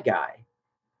bad guy.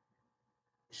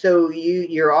 So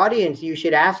your audience, you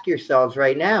should ask yourselves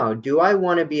right now, do I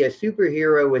want to be a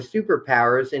superhero with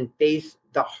superpowers and face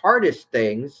the hardest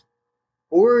things?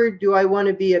 Or do I want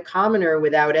to be a commoner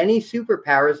without any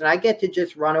superpowers and I get to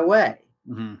just run away,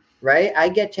 mm-hmm. right? I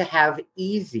get to have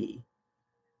easy,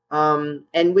 and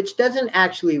which doesn't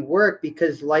actually work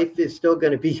because life is still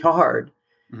going to be hard,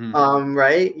 mm-hmm.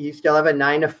 Right? You still have a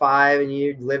 9 to 5 and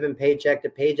you live in paycheck to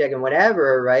paycheck and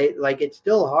whatever, right? Like it's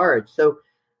still hard. So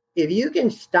if you can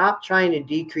stop trying to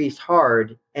decrease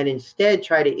hard and instead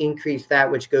try to increase that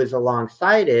which goes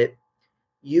alongside it,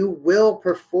 you will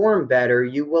perform better.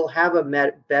 You will have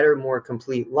a better, more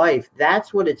complete life.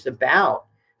 That's what it's about.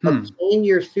 Obtain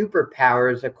your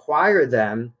superpowers, acquire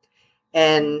them,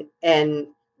 and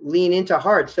lean into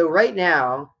hard. So right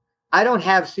now, I don't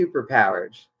have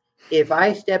superpowers. If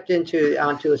I stepped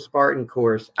onto a Spartan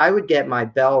course, I would get my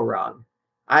bell rung.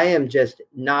 I am just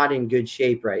not in good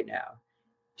shape right now.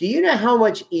 Do you know how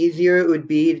much easier it would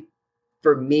be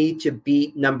for me to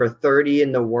beat number 30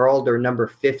 in the world or number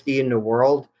 50 in the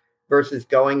world versus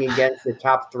going against the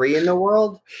top 3 in the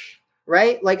world,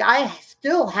 right? Like I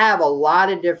still have a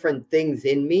lot of different things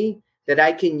in me that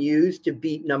I can use to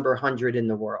beat number 100 in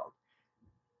the world.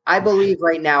 I believe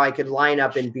right now I could line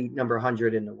up and beat number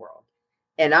 100 in the world.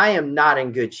 And I am not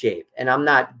in good shape. And I'm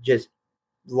not just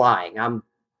lying. I'm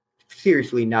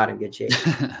seriously not in good shape.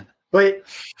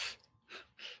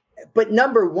 But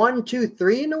number 1, 2,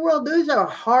 3 in the world, those are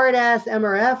hard ass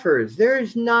MRFers.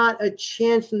 There's not a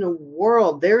chance in the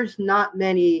world. There's not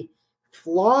many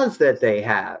flaws that they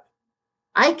have.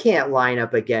 I can't line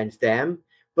up against them,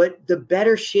 but the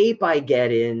better shape I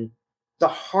get in, the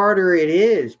harder it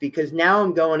is because now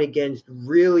I'm going against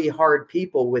really hard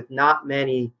people with not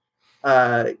many,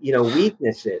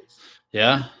 weaknesses.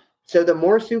 Yeah. So the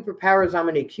more superpowers I'm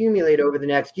going to accumulate over the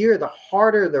next year, the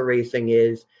harder the racing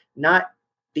is, not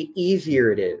the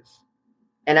easier it is.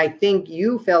 And I think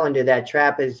you fell into that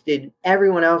trap, as did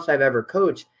everyone else I've ever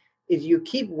coached, is you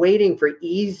keep waiting for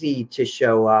easy to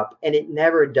show up and it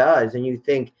never does. And you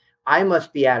think, I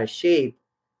must be out of shape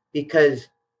because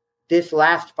this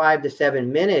last 5 to 7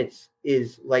 minutes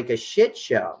is like a shit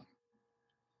show.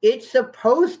 It's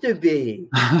supposed to be.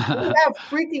 You have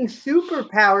freaking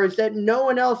superpowers that no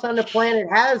one else on the planet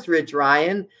has, Rich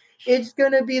Ryan. It's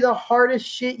going to be the hardest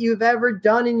shit you've ever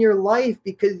done in your life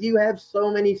because you have so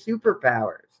many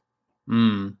superpowers.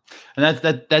 And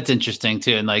that's interesting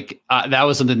too. And like, that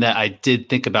was something that I did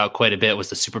think about quite a bit,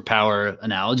 was the superpower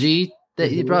analogy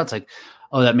that you brought. It's like,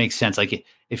 oh, that makes sense. Like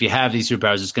if you have these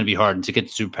superpowers, it's going to be hard. And to get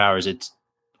the superpowers, it's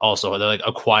also, they're like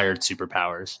acquired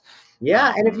superpowers.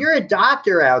 Yeah. And if you're a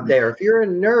doctor out there, if you're a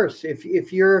nurse, if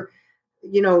you're,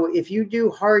 if you do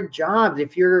hard jobs,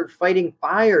 if you're fighting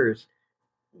fires,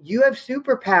 you have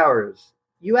superpowers.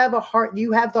 You have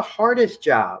the hardest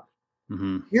job.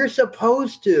 Mm-hmm. You're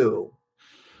supposed to,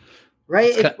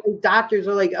 right? Doctors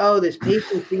are like, oh, this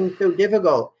patient seems so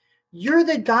difficult. You're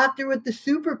the doctor with the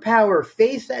superpower.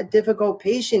 Face that difficult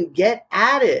patient. Get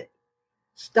at it.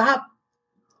 Stop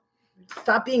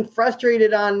being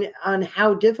frustrated on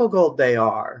how difficult they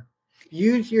are.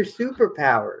 Use your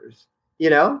superpowers,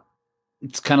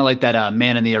 It's kind of like that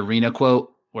man in the arena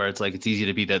quote, where it's like, it's easy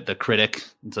to be the critic.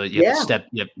 And so you have to step,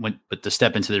 but to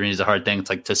step into the arena is a hard thing. It's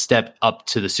like to step up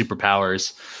to the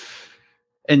superpowers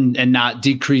and not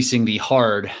decreasing the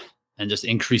hard and just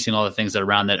increasing all the things that are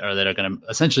around that are going to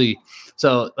essentially,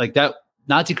 so like that,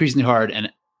 not decreasing the hard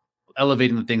and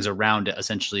elevating the things around it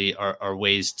essentially are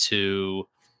ways to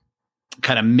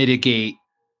kind of mitigate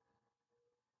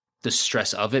the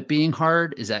stress of it being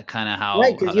hard. Is that kind of how?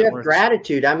 Right, because you have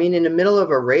gratitude. I mean, in the middle of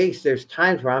a race, there's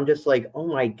times where I'm just like, oh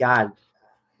my God,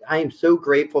 I am so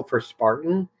grateful for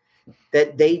Spartan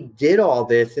that they did all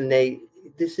this and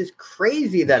this is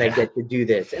crazy that I get to do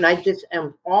this. And I just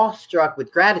am awestruck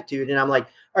with gratitude. And I'm like,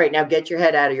 all right, now get your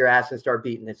head out of your ass and start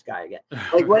beating this guy again.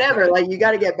 Like whatever, like you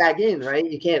got to get back in, right?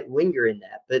 You can't linger in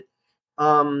that. But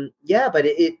but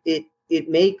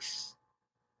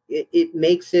it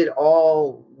makes it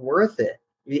all worth it.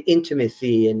 The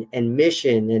intimacy and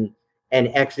mission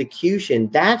and execution.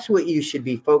 That's what you should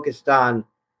be focused on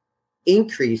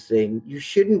increasing, you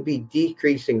shouldn't be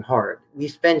decreasing hard. We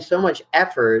spend so much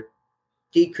effort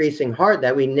decreasing hard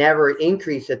that we never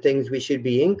increase the things we should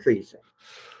be increasing.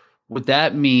 Would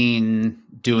that mean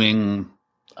doing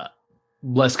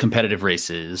less competitive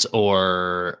races,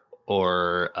 or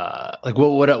like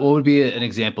what would be an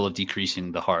example of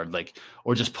decreasing the hard, like,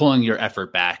 or just pulling your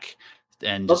effort back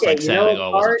and just like saying, like, oh,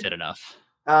 it wasn't fit enough?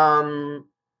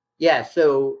 Yeah.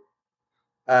 So,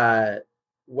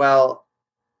 what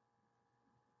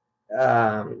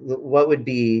would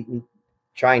be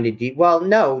trying to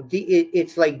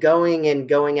it's like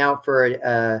going out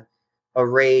for a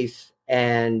race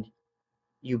and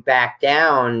you back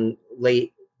down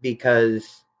late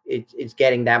because it's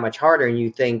getting that much harder, and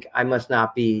you think, I must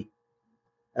not be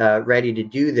ready to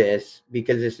do this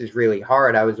because this is really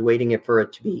hard. I was waiting for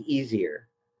it to be easier.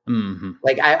 Mm-hmm.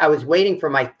 Like I was waiting for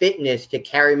my fitness to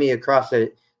carry me across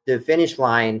the finish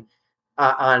line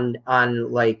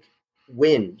on like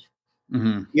wind.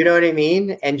 Mm-hmm. You know what I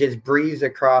mean? And just breeze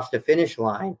across the finish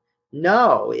line.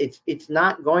 No, it's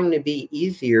not going to be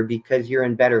easier because you're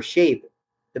in better shape.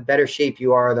 The better shape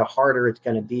you are, the harder it's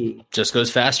going to be. Just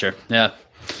goes faster. Yeah.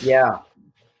 Yeah.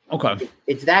 Okay.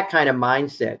 It's that kind of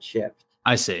mindset shift.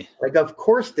 I see. Like, of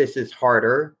course, this is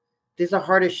harder. This is the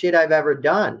hardest shit I've ever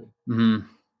done. Mm-hmm.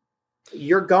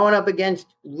 You're going up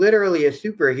against literally a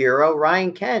superhero,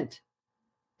 Ryan Kent.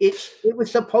 It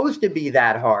was supposed to be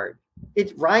that hard.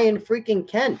 It's Ryan freaking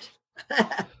Kent.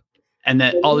 And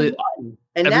that everyone,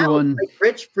 now like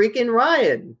Rich freaking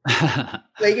Ryan.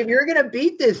 Like, if you're going to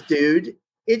beat this dude,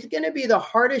 it's going to be the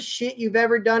hardest shit you've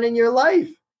ever done in your life.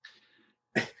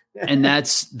 And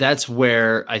that's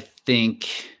where I think,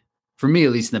 for me,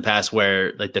 at least in the past,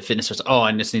 where like the fitness was,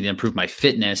 I just need to improve my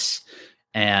fitness,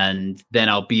 and then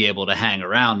I'll be able to hang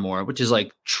around more, which is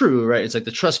like true, right? It's like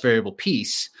the trust variable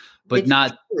piece, but it's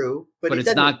not true, but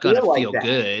it's not going to feel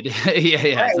good.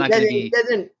 Yeah. Right. It's not going to be. It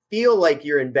doesn't feel like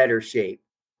you're in better shape.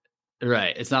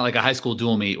 Right. It's not like a high school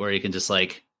dual meet where you can just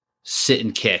like sit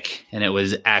and kick and it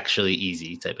was actually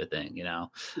easy type of thing, you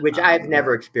know, which I've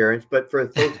never experienced, but for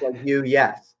folks like you,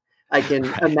 yes, I can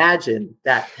imagine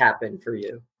that happened for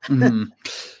you. Mm-hmm.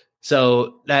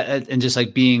 So that, and just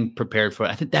like being prepared for it,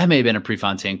 I think that may have been a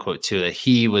Prefontaine quote too, that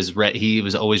he was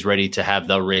always ready to have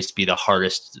the race be the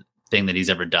hardest thing that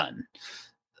he's ever done.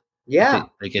 Yeah.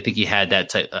 I think he had that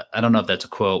type. I don't know if that's a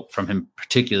quote from him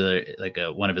particular, like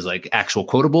one of his like actual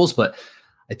quotables, but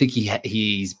I think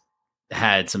he's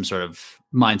had some sort of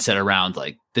mindset around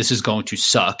like, this is going to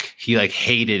suck. He like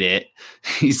hated it.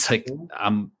 He's like,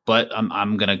 I'm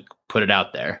going to put it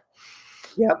out there.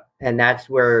 Yep. And that's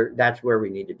where we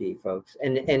need to be, folks.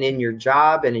 And in your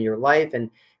job and in your life, and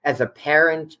as a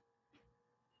parent,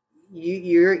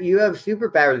 you have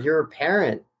superpowers. You're a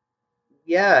parent.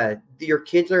 Yeah, your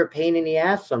kids are a pain in the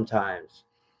ass sometimes.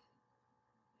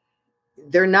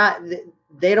 They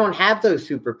don't have those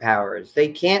superpowers. They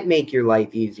can't make your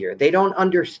life easier. They don't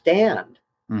understand.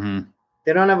 Mm-hmm.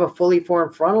 They don't have a fully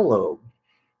formed frontal lobe.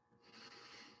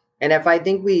 And if I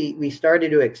think we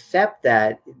started to accept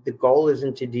that the goal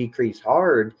isn't to decrease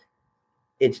hard,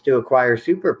 it's to acquire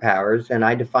superpowers. And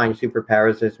I define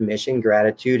superpowers as mission,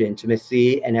 gratitude,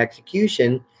 intimacy, and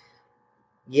execution.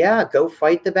 Yeah, go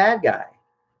fight the bad guy.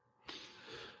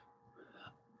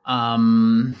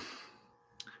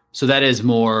 So that is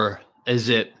more, is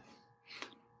it?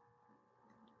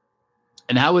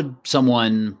 And how would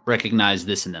someone recognize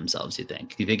this in themselves, you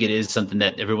think? Do you think it is something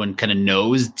that everyone kind of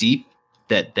knows deep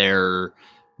that they're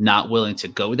not willing to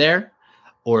go there?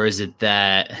 Or is it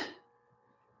that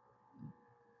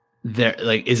they're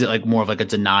like, is it like more of like a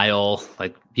denial?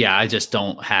 Like, yeah, I just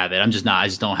don't have it. I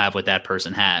just don't have what that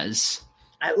person has.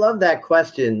 I love that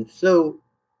question. So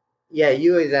yeah,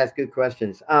 you always ask good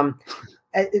questions.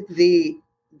 The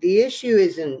issue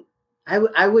isn't,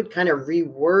 I would kind of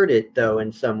reword it though,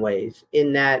 in some ways,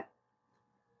 in that,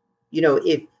 you know,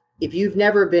 if you've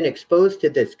never been exposed to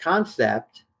this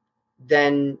concept,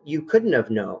 then you couldn't have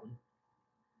known.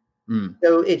 Mm.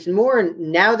 So it's more,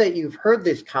 now that you've heard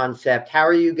this concept, how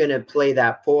are you going to play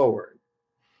that forward?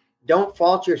 Don't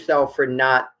fault yourself for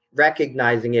not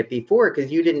recognizing it before,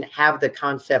 because you didn't have the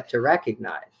concept to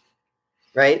recognize,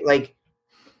 right? Like,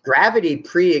 gravity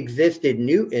pre-existed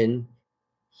Newton.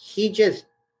 He just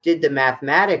did the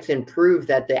mathematics and proved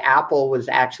that the apple was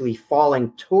actually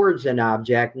falling towards an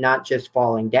object, not just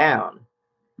falling down.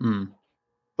 Mm.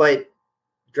 But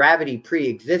gravity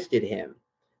pre-existed him.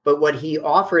 But what he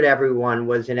offered everyone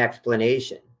was an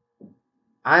explanation,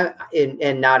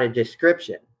 and not a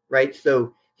description, right?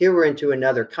 So here we're into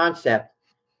another concept.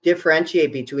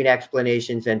 Differentiate between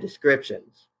explanations and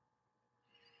descriptions.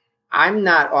 I'm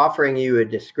not offering you a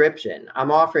description.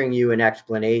 I'm offering you an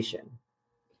explanation,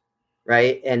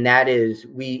 right? And that is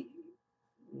the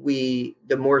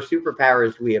more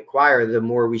superpowers we acquire, the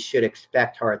more we should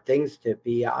expect hard things to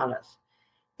be honest.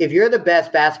 If you're the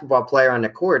best basketball player on the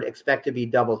court, expect to be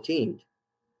double teamed.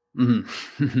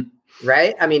 Mm-hmm.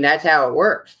 Right? I mean, that's how it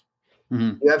works.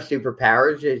 Mm-hmm. You have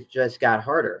superpowers, it just got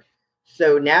harder.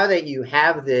 So now that you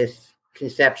have this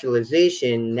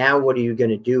conceptualization, now what are you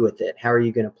going to do with it? How are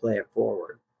you going to play it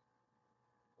forward?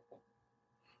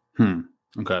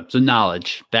 Okay. So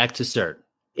knowledge, back to cert.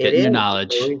 Getting your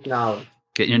knowledge.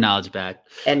 Getting your knowledge back.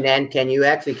 And then can you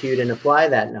execute and apply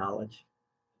that knowledge?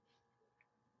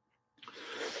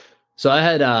 So I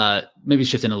had maybe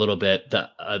shifting a little bit,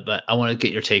 but I want to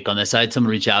get your take on this. I had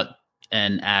someone reach out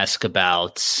and ask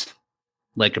about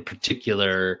like a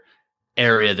particular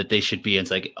area that they should be in.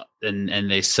 It's like, and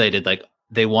they cited like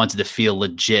they wanted to feel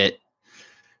legit.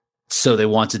 So they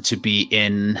wanted to be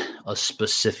in a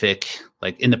specific,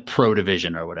 like in the pro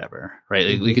division or whatever, right?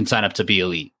 Like we can sign up to be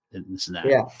elite and this and that.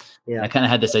 Yeah. I kind of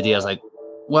had this idea. I was like,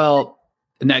 well,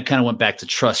 and that kind of went back to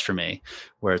trust for me,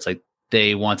 where it's like,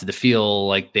 they wanted to feel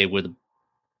like they were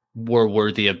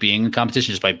worthy of being in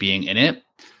competition just by being in it,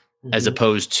 as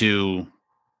opposed to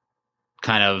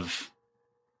kind of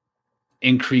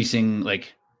increasing,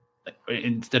 like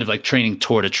instead of like training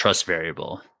toward a trust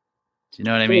variable. Do you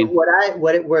know what I mean?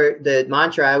 Where the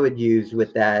mantra I would use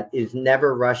with that is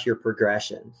never rush your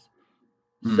progressions.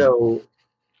 So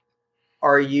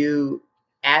are you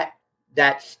at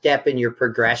that step in your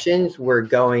progressions where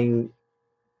going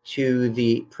to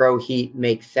the pro heat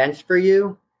makes sense for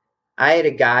you? I had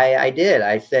a guy,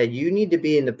 I said, you need to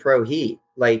be in the pro heat.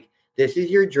 Like, this is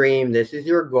your dream. This is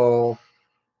your goal.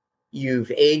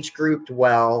 You've age grouped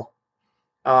well.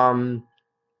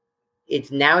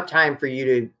 It's now time for you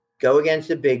to go against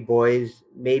the big boys.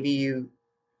 Maybe you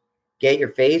get your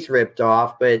face ripped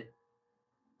off, but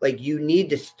like, you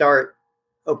need to start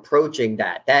approaching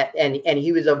that and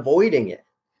he was avoiding it.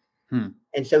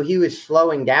 And so he was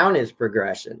slowing down his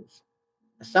progressions.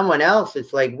 Someone else,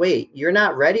 it's like, wait, you're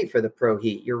not ready for the pro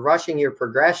heat. You're rushing your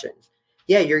progressions.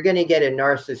 Yeah, you're going to get a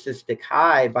narcissistic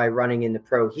high by running in the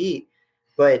pro heat,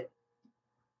 but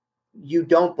you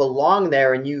don't belong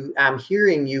there. And I'm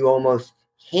hearing you almost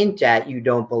hint at you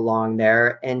don't belong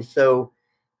there. And so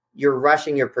you're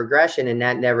rushing your progression, and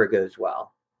that never goes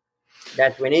well.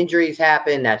 That's when injuries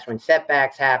happen. That's when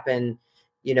setbacks happen.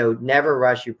 Never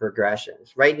rush your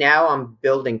progressions. Right now, I'm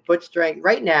building foot strength.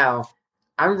 Right now,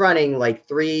 I'm running like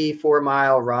 3-4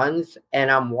 mile runs,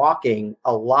 and I'm walking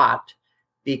a lot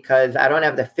because I don't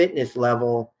have the fitness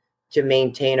level to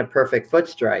maintain a perfect foot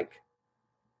strike.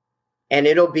 And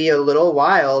it'll be a little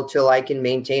while till I can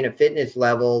maintain a fitness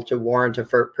level to warrant a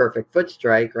perfect foot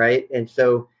strike, right? And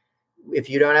so if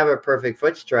you don't have a perfect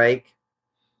foot strike,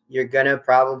 you're going to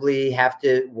probably have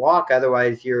to walk.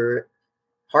 Otherwise, your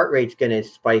heart rate's going to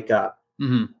spike up.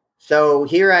 So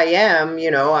here I am,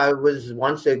 I was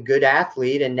once a good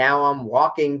athlete, and now I'm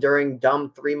walking during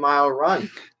dumb 3-mile runs.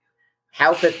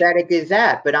 How pathetic is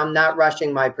that? But I'm not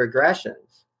rushing my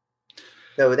progressions.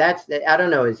 So I don't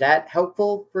know. Is that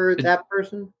helpful for that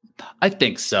person? I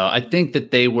think so. I think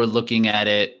that they were looking at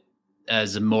it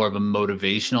as more of a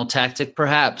motivational tactic,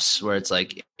 perhaps, where it's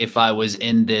like, if I was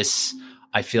in this,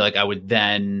 I feel like I would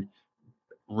then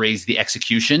raise the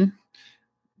execution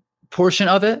portion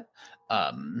of it.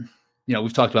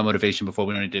 We've talked about motivation before.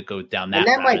 We don't need to go down that. And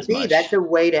that might be, that's a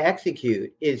way to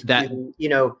execute is that,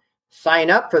 to,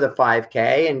 sign up for the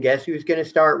 5K and guess who's going to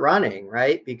start running,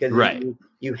 right? Because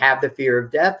you have the fear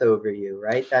of death over you,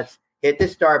 right? That's hit the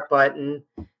start button,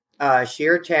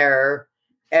 sheer terror,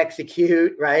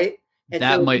 execute, right? And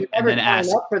that so might, and then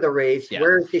sign up for the race. Yeah.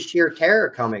 Where's the sheer terror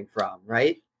coming from,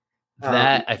 right?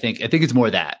 That I think it's more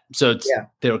that. So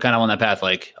they were kind of on that path,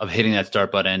 like of hitting that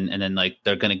start button, and then like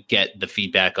they're going to get the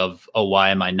feedback of, oh, why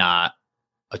am I not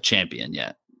a champion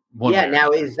yet?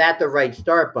 Now is that the right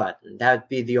start button? That'd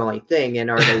be the only thing. And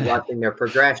are they watching their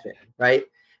progression, right?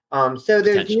 So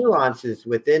there's nuances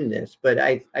within this, but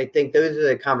I think those are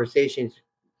the conversations.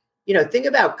 Think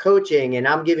about coaching, and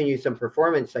I'm giving you some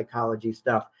performance psychology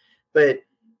stuff, but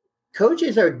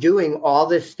coaches are doing all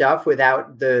this stuff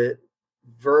without the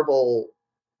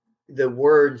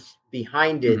words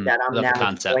behind it that I'm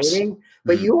now explaining,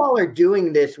 but you all are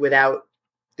doing this without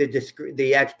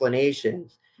the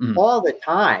explanations all the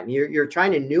time. You're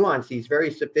trying to nuance these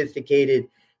very sophisticated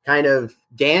kind of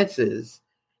dances,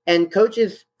 and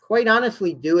coaches quite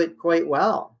honestly do it quite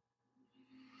well.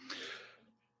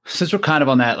 Since we're kind of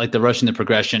on that, like the rushing the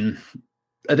progression,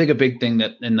 I think a big thing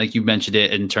that, and like you mentioned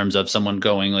it in terms of someone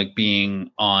going, like being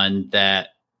on that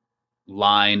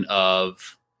line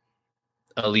of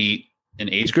elite in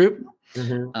age group.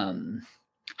 Mm-hmm.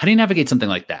 How do you navigate something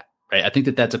like that? Right. I think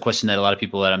that that's a question that a lot of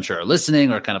people that I'm sure are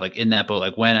listening are kind of like in that boat,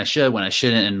 like when I should, when I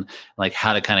shouldn't, and like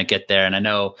how to kind of get there. And I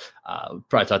know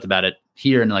probably talked about it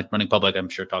here and like Running Public, I'm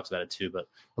sure talks about it too, but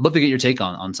I'd love to get your take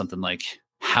on something like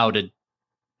how to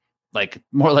like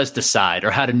more or less decide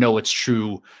or how to know what's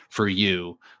true for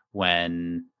you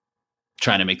when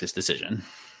trying to make this decision.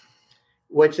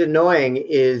 What's annoying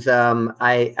is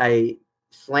I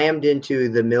slammed into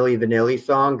the Milli Vanilli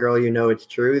song, Girl, You Know It's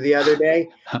True, the other day.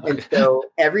 And so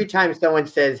every time someone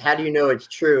says, how do you know it's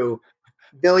true?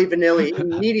 Milli Vanilli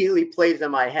immediately plays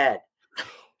in my head.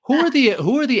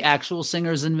 Who are the actual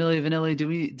singers in Milli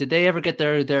Vanilli? Did they ever get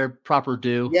their proper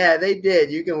due? Yeah, they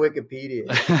did. You can Wikipedia.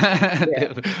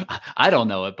 Yeah. I don't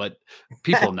know it, but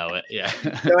people know it. Yeah.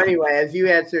 So anyway, as you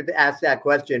asked that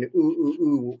question,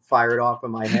 ooh, fired off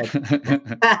in my head.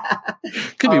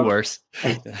 Could be worse.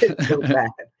 It's so bad.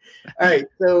 All right.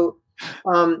 So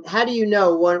how do you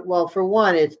know? Well, for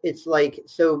one, it's like,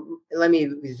 so let me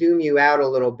zoom you out a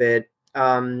little bit.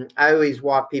 I always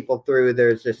walk people through,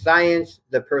 there's the science,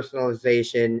 the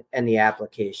personalization, and the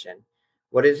application.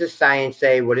 What does the science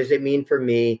say? What does it mean for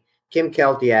me? Kim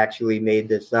Kelty actually made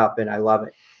this up, and I love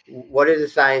it. What does the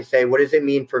science say? What does it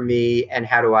mean for me? And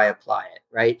how do I apply it?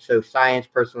 Right? So science,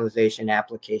 personalization,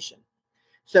 application.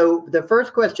 So the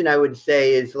first question I would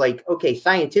say is like, okay,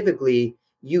 scientifically,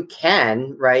 you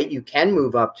can, right? You can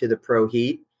move up to the pro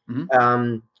heat.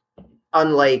 Mm-hmm.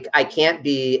 Unlike, I can't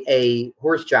be a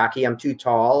horse jockey, I'm too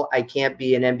tall. I can't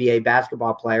be an NBA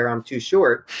basketball player, I'm too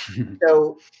short.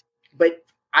 So, but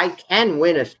I can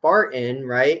win a Spartan,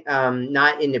 right?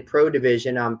 Not in the pro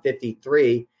division, I'm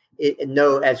 53.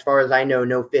 As far as I know,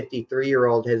 no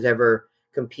 53-year-old has ever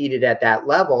competed at that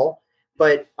level.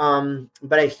 But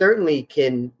I certainly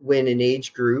can win an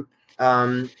age group.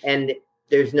 And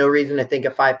there's no reason to think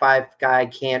a 5'5" guy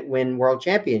can't win world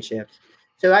championships.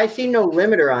 So I see no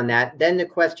limiter on that. Then the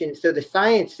question, so the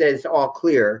science says all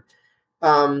clear.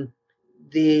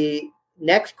 The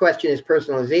next question is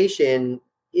personalization.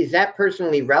 Is that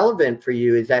personally relevant for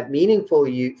you? Is that meaningful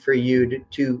for you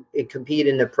to compete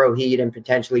in the pro heat and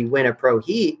potentially win a pro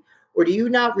heat? Or do you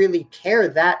not really care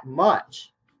that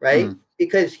much, right? Mm.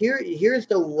 Because here's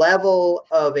the level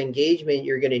of engagement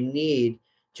you're going to need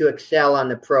to excel on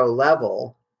the pro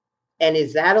level. And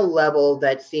is that a level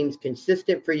that seems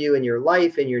consistent for you in your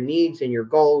life and your needs and your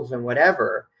goals and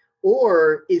whatever?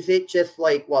 Or is it just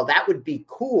like, well, that would be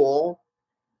cool,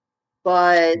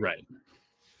 but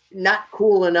not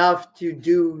cool enough to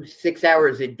do 6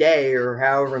 hours a day or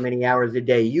however many hours a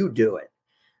day you do it,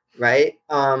 right?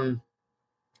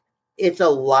 It's a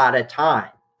lot of time.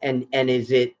 And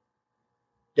does it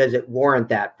warrant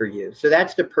that for you? So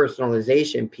that's the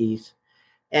personalization piece.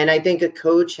 And I think a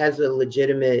coach has a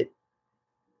legitimate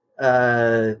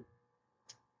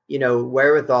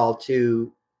wherewithal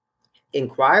to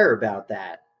inquire about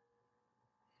that.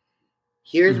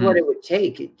 Here's what it would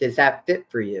take. Does that fit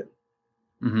for you?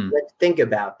 Mm-hmm. Let's think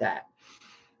about that.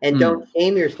 And don't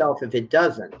shame yourself if it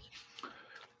doesn't.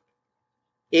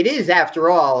 It is, after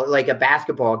all, like a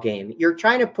basketball game. You're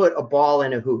trying to put a ball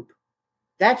in a hoop.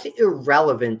 That's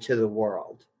irrelevant to the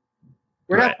world.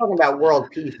 We're not talking about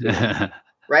world peace here,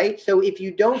 right? So if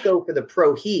you don't go for the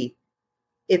pro heat,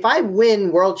 if I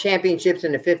win world championships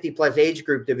in the 50-plus age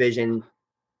group division,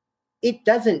 it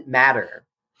doesn't matter.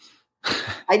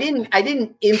 I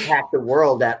didn't impact the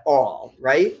world at all,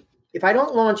 right? If I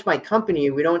don't launch my company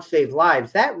and we don't save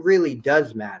lives, that really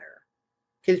does matter.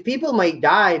 Because people might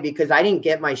die because I didn't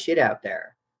get my shit out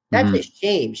there. That's a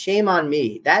shame. Shame on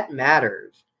me. That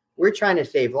matters. We're trying to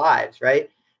save lives, right?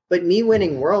 But me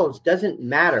winning worlds doesn't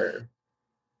matter.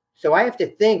 So I have to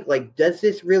think, like, does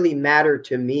this really matter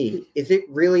to me? Is it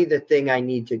really the thing I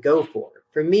need to go for?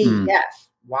 For me, yes.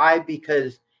 Why?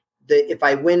 Because if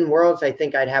I win worlds, I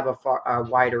think I'd have a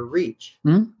wider reach.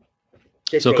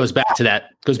 So it goes back to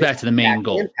that. Goes back to the main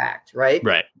goal. Impact, right?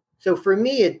 Right. So for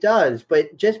me, it does.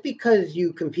 But just because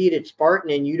you compete at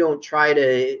Spartan and you don't try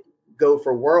to go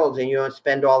for worlds and you don't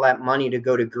spend all that money to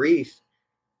go to Greece,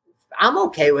 I'm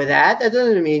okay with that. That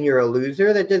doesn't mean you're a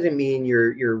loser. That doesn't mean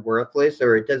you're worthless,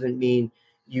 or it doesn't mean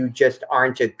you just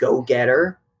aren't a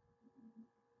go-getter.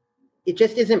 It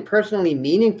just isn't personally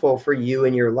meaningful for you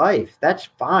in your life. That's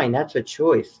fine. That's a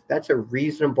choice. That's a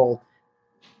reasonable,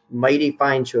 mighty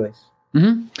fine choice.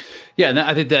 Mm-hmm. Yeah,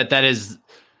 I think that is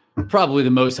probably the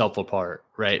most helpful part,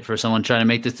 right? For someone trying to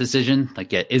make this decision,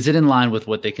 like, is it in line with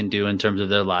what they can do in terms of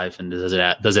their life, and does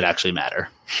it actually matter?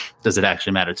 Does it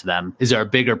actually matter to them? Is there a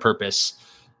bigger purpose?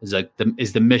 Is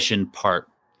the mission part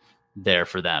there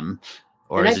for them,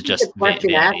 or is it just the question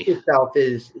to ask yourself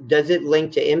is, does it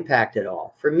link to impact at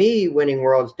all? For me, Winning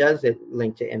Worlds does it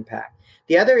link to impact.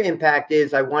 The other impact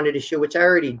is I wanted to show, which I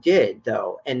already did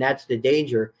though, and that's the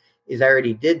danger, is I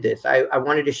already did this. I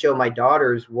wanted to show my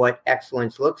daughters what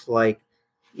excellence looks like.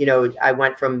 You know, I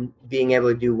went from being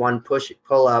able to do one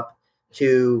pull up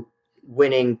to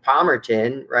winning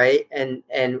Palmerton, right? And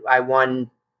I won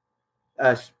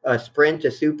a sprint,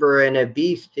 a super, and a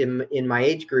beast in my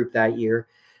age group that year.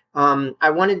 I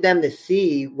wanted them to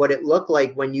see what it looked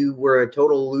like when you were a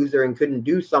total loser and couldn't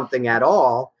do something at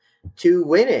all to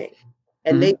winning.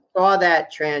 And they saw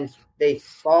that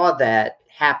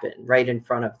happen right in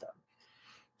front of them.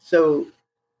 So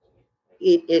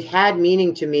it had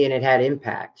meaning to me and it had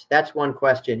impact. That's one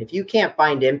question. If you can't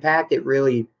find impact,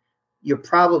 you're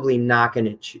probably not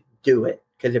going to do it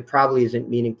because it probably isn't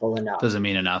meaningful enough. Doesn't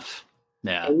mean enough.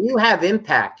 Yeah. And you have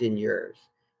impact in yours,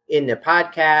 in the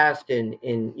podcast and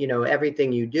in, you know,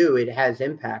 everything you do, it has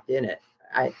impact in it.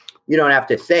 You don't have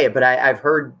to say it, but I've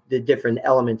heard the different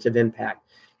elements of impact.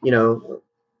 You know,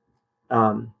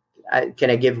 can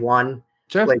I give one?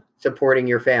 Sure. Like supporting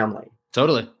your family.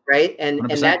 Totally. Right. And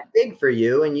that's big for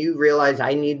you. And you realize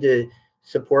I need to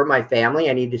support my family.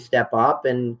 I need to step up,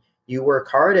 and you work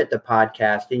hard at the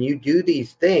podcast and you do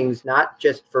these things, not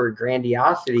just for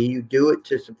grandiosity. You do it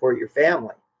to support your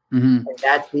family. And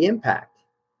that's the impact.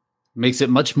 Makes it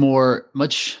much, I don't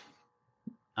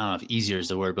know if easier is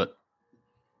the word, but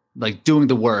like doing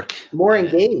the work. More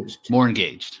engaged.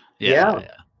 Yeah,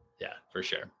 for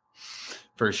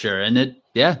sure. And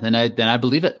then I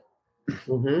believe it.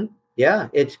 Yeah,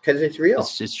 it's because it's real.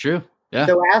 It's true. Yeah.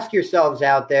 So ask yourselves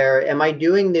out there, am I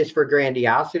doing this for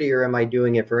grandiosity or am I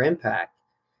doing it for impact?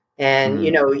 And,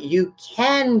 you know, you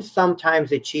can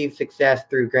sometimes achieve success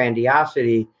through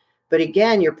grandiosity, but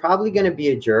again, you're probably going to be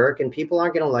a jerk and people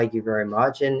aren't going to like you very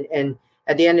much. And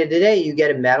at the end of the day, you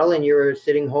get a medal and you're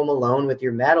sitting home alone with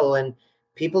your medal and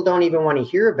people don't even want to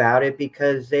hear about it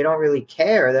because they don't really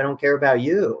care. They don't care about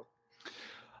you.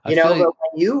 But when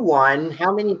you won,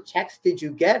 how many texts did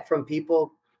you get from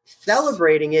people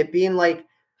celebrating it, being like,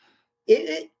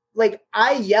 like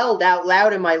I yelled out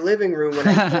loud in my living room when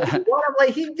I told him, I'm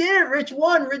like, he did it, Rich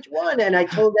won. And I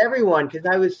told everyone because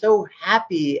I was so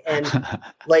happy and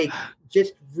like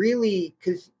just really,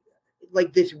 because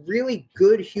like this really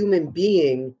good human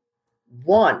being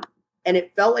won and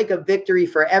it felt like a victory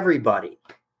for everybody.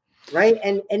 Right.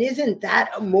 And isn't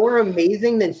that more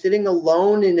amazing than sitting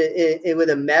alone with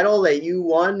a medal that you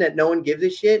won that no one gives a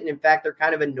shit? And in fact, they're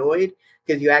kind of annoyed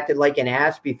because you acted like an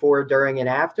ass before, during, and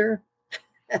after.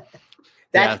 That's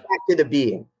back to the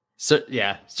being. So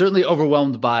yeah, certainly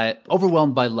overwhelmed by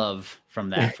love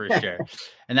from that for sure.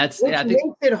 And that's makes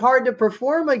it hard to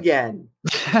perform again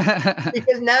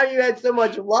because now you had so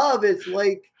much love. It's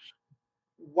like,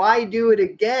 why do it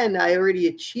again? I already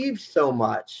achieved so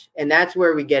much. And that's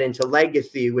where we get into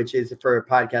legacy, which is for a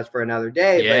podcast for another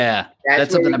day. Yeah. But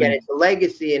that's where we get into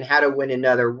legacy and how to win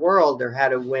another world or how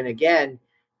to win again.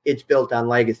 It's built on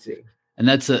legacy. And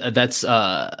that's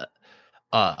a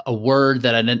word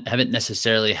that I haven't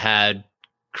necessarily had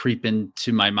creep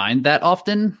into my mind that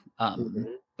often.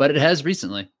 But it has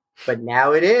recently. But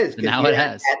now it is. Now it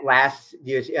has.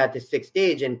 You're at the 6th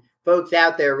stage. And folks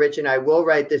out there, Rich and I will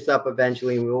write this up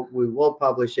eventually. And we will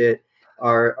publish it.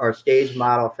 Our stage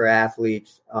model for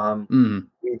athletes.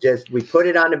 We put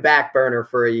it on the back burner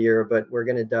for a year, but we're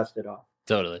going to dust it off.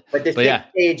 Totally. But the 6th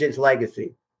stage is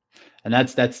legacy. And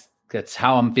that's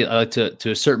how I'm feeling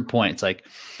to a certain point. It's like,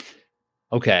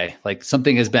 okay, like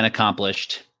something has been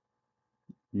accomplished.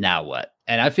 Now what?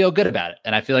 And I feel good about it.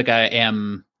 And I feel like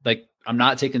I'm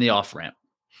not taking the off ramp.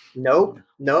 Nope.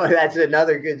 No, that's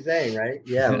another good thing, right?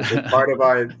 Yeah. Part of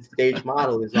our stage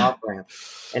model is off ramp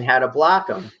and how to block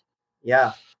them.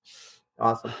 Yeah.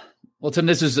 Awesome. Well, Tim,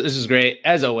 this is great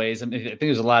as always. I think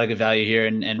there's a lot of good value here,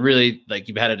 and really, like,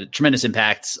 you've had a tremendous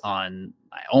impact on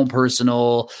my own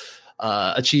personal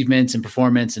achievements and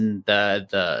performance, and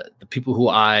the people who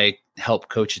I help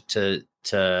coach to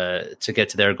get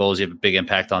to their goals. You have a big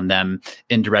impact on them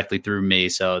indirectly through me.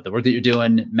 So the work that you're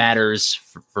doing matters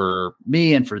for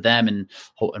me and for them and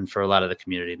for a lot of the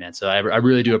community, man. So I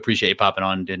really do appreciate you popping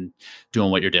on and doing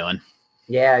what you're doing.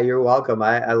 Yeah, you're welcome.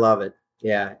 I love it.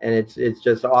 Yeah. And it's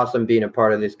just awesome being a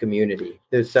part of this community.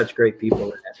 There's such great people in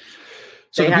it.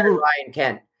 So Ryan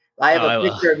Kent. I have a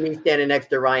picture of me standing next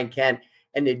to Ryan Kent,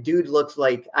 and the dude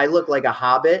I look like a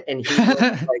hobbit, and he looks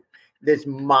like this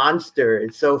monster.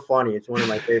 It's so funny. It's one of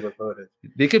my favorite photos.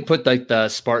 They could put like the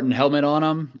Spartan helmet on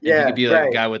him. And he could be like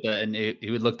a guy and he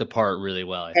would look the part really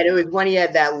well. And it was when he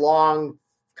had that long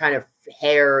kind of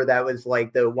hair that was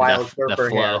like the wild surfer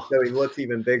hair. So he looks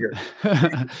even bigger.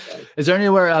 Is there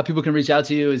anywhere people can reach out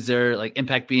to you? Is there like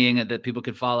Impact Being that people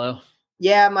could follow?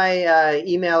 Yeah, my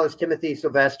email is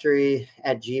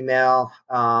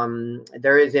timothysilvestri@gmail.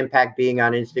 There is Impact Being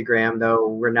on Instagram, though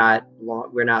we're not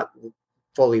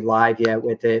fully live yet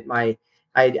with it. I'm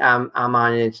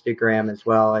on Instagram as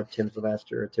well at Tim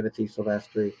Silvestri or Timothy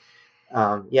Silvestri.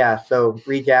 So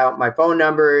reach out. My phone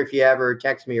number, if you ever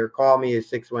text me or call me, is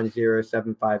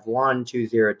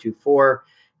 610-751-2024.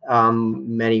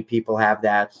 Many people have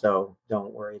that, so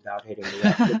don't worry about hitting me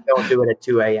up. Just don't do it at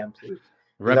 2 a.m., please.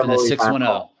 Repping the 610.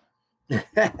 All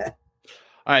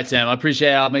right, Tim. I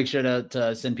appreciate it. I'll make sure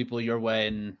to send people your way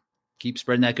and keep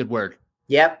spreading that good word.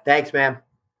 Yep. Thanks, man.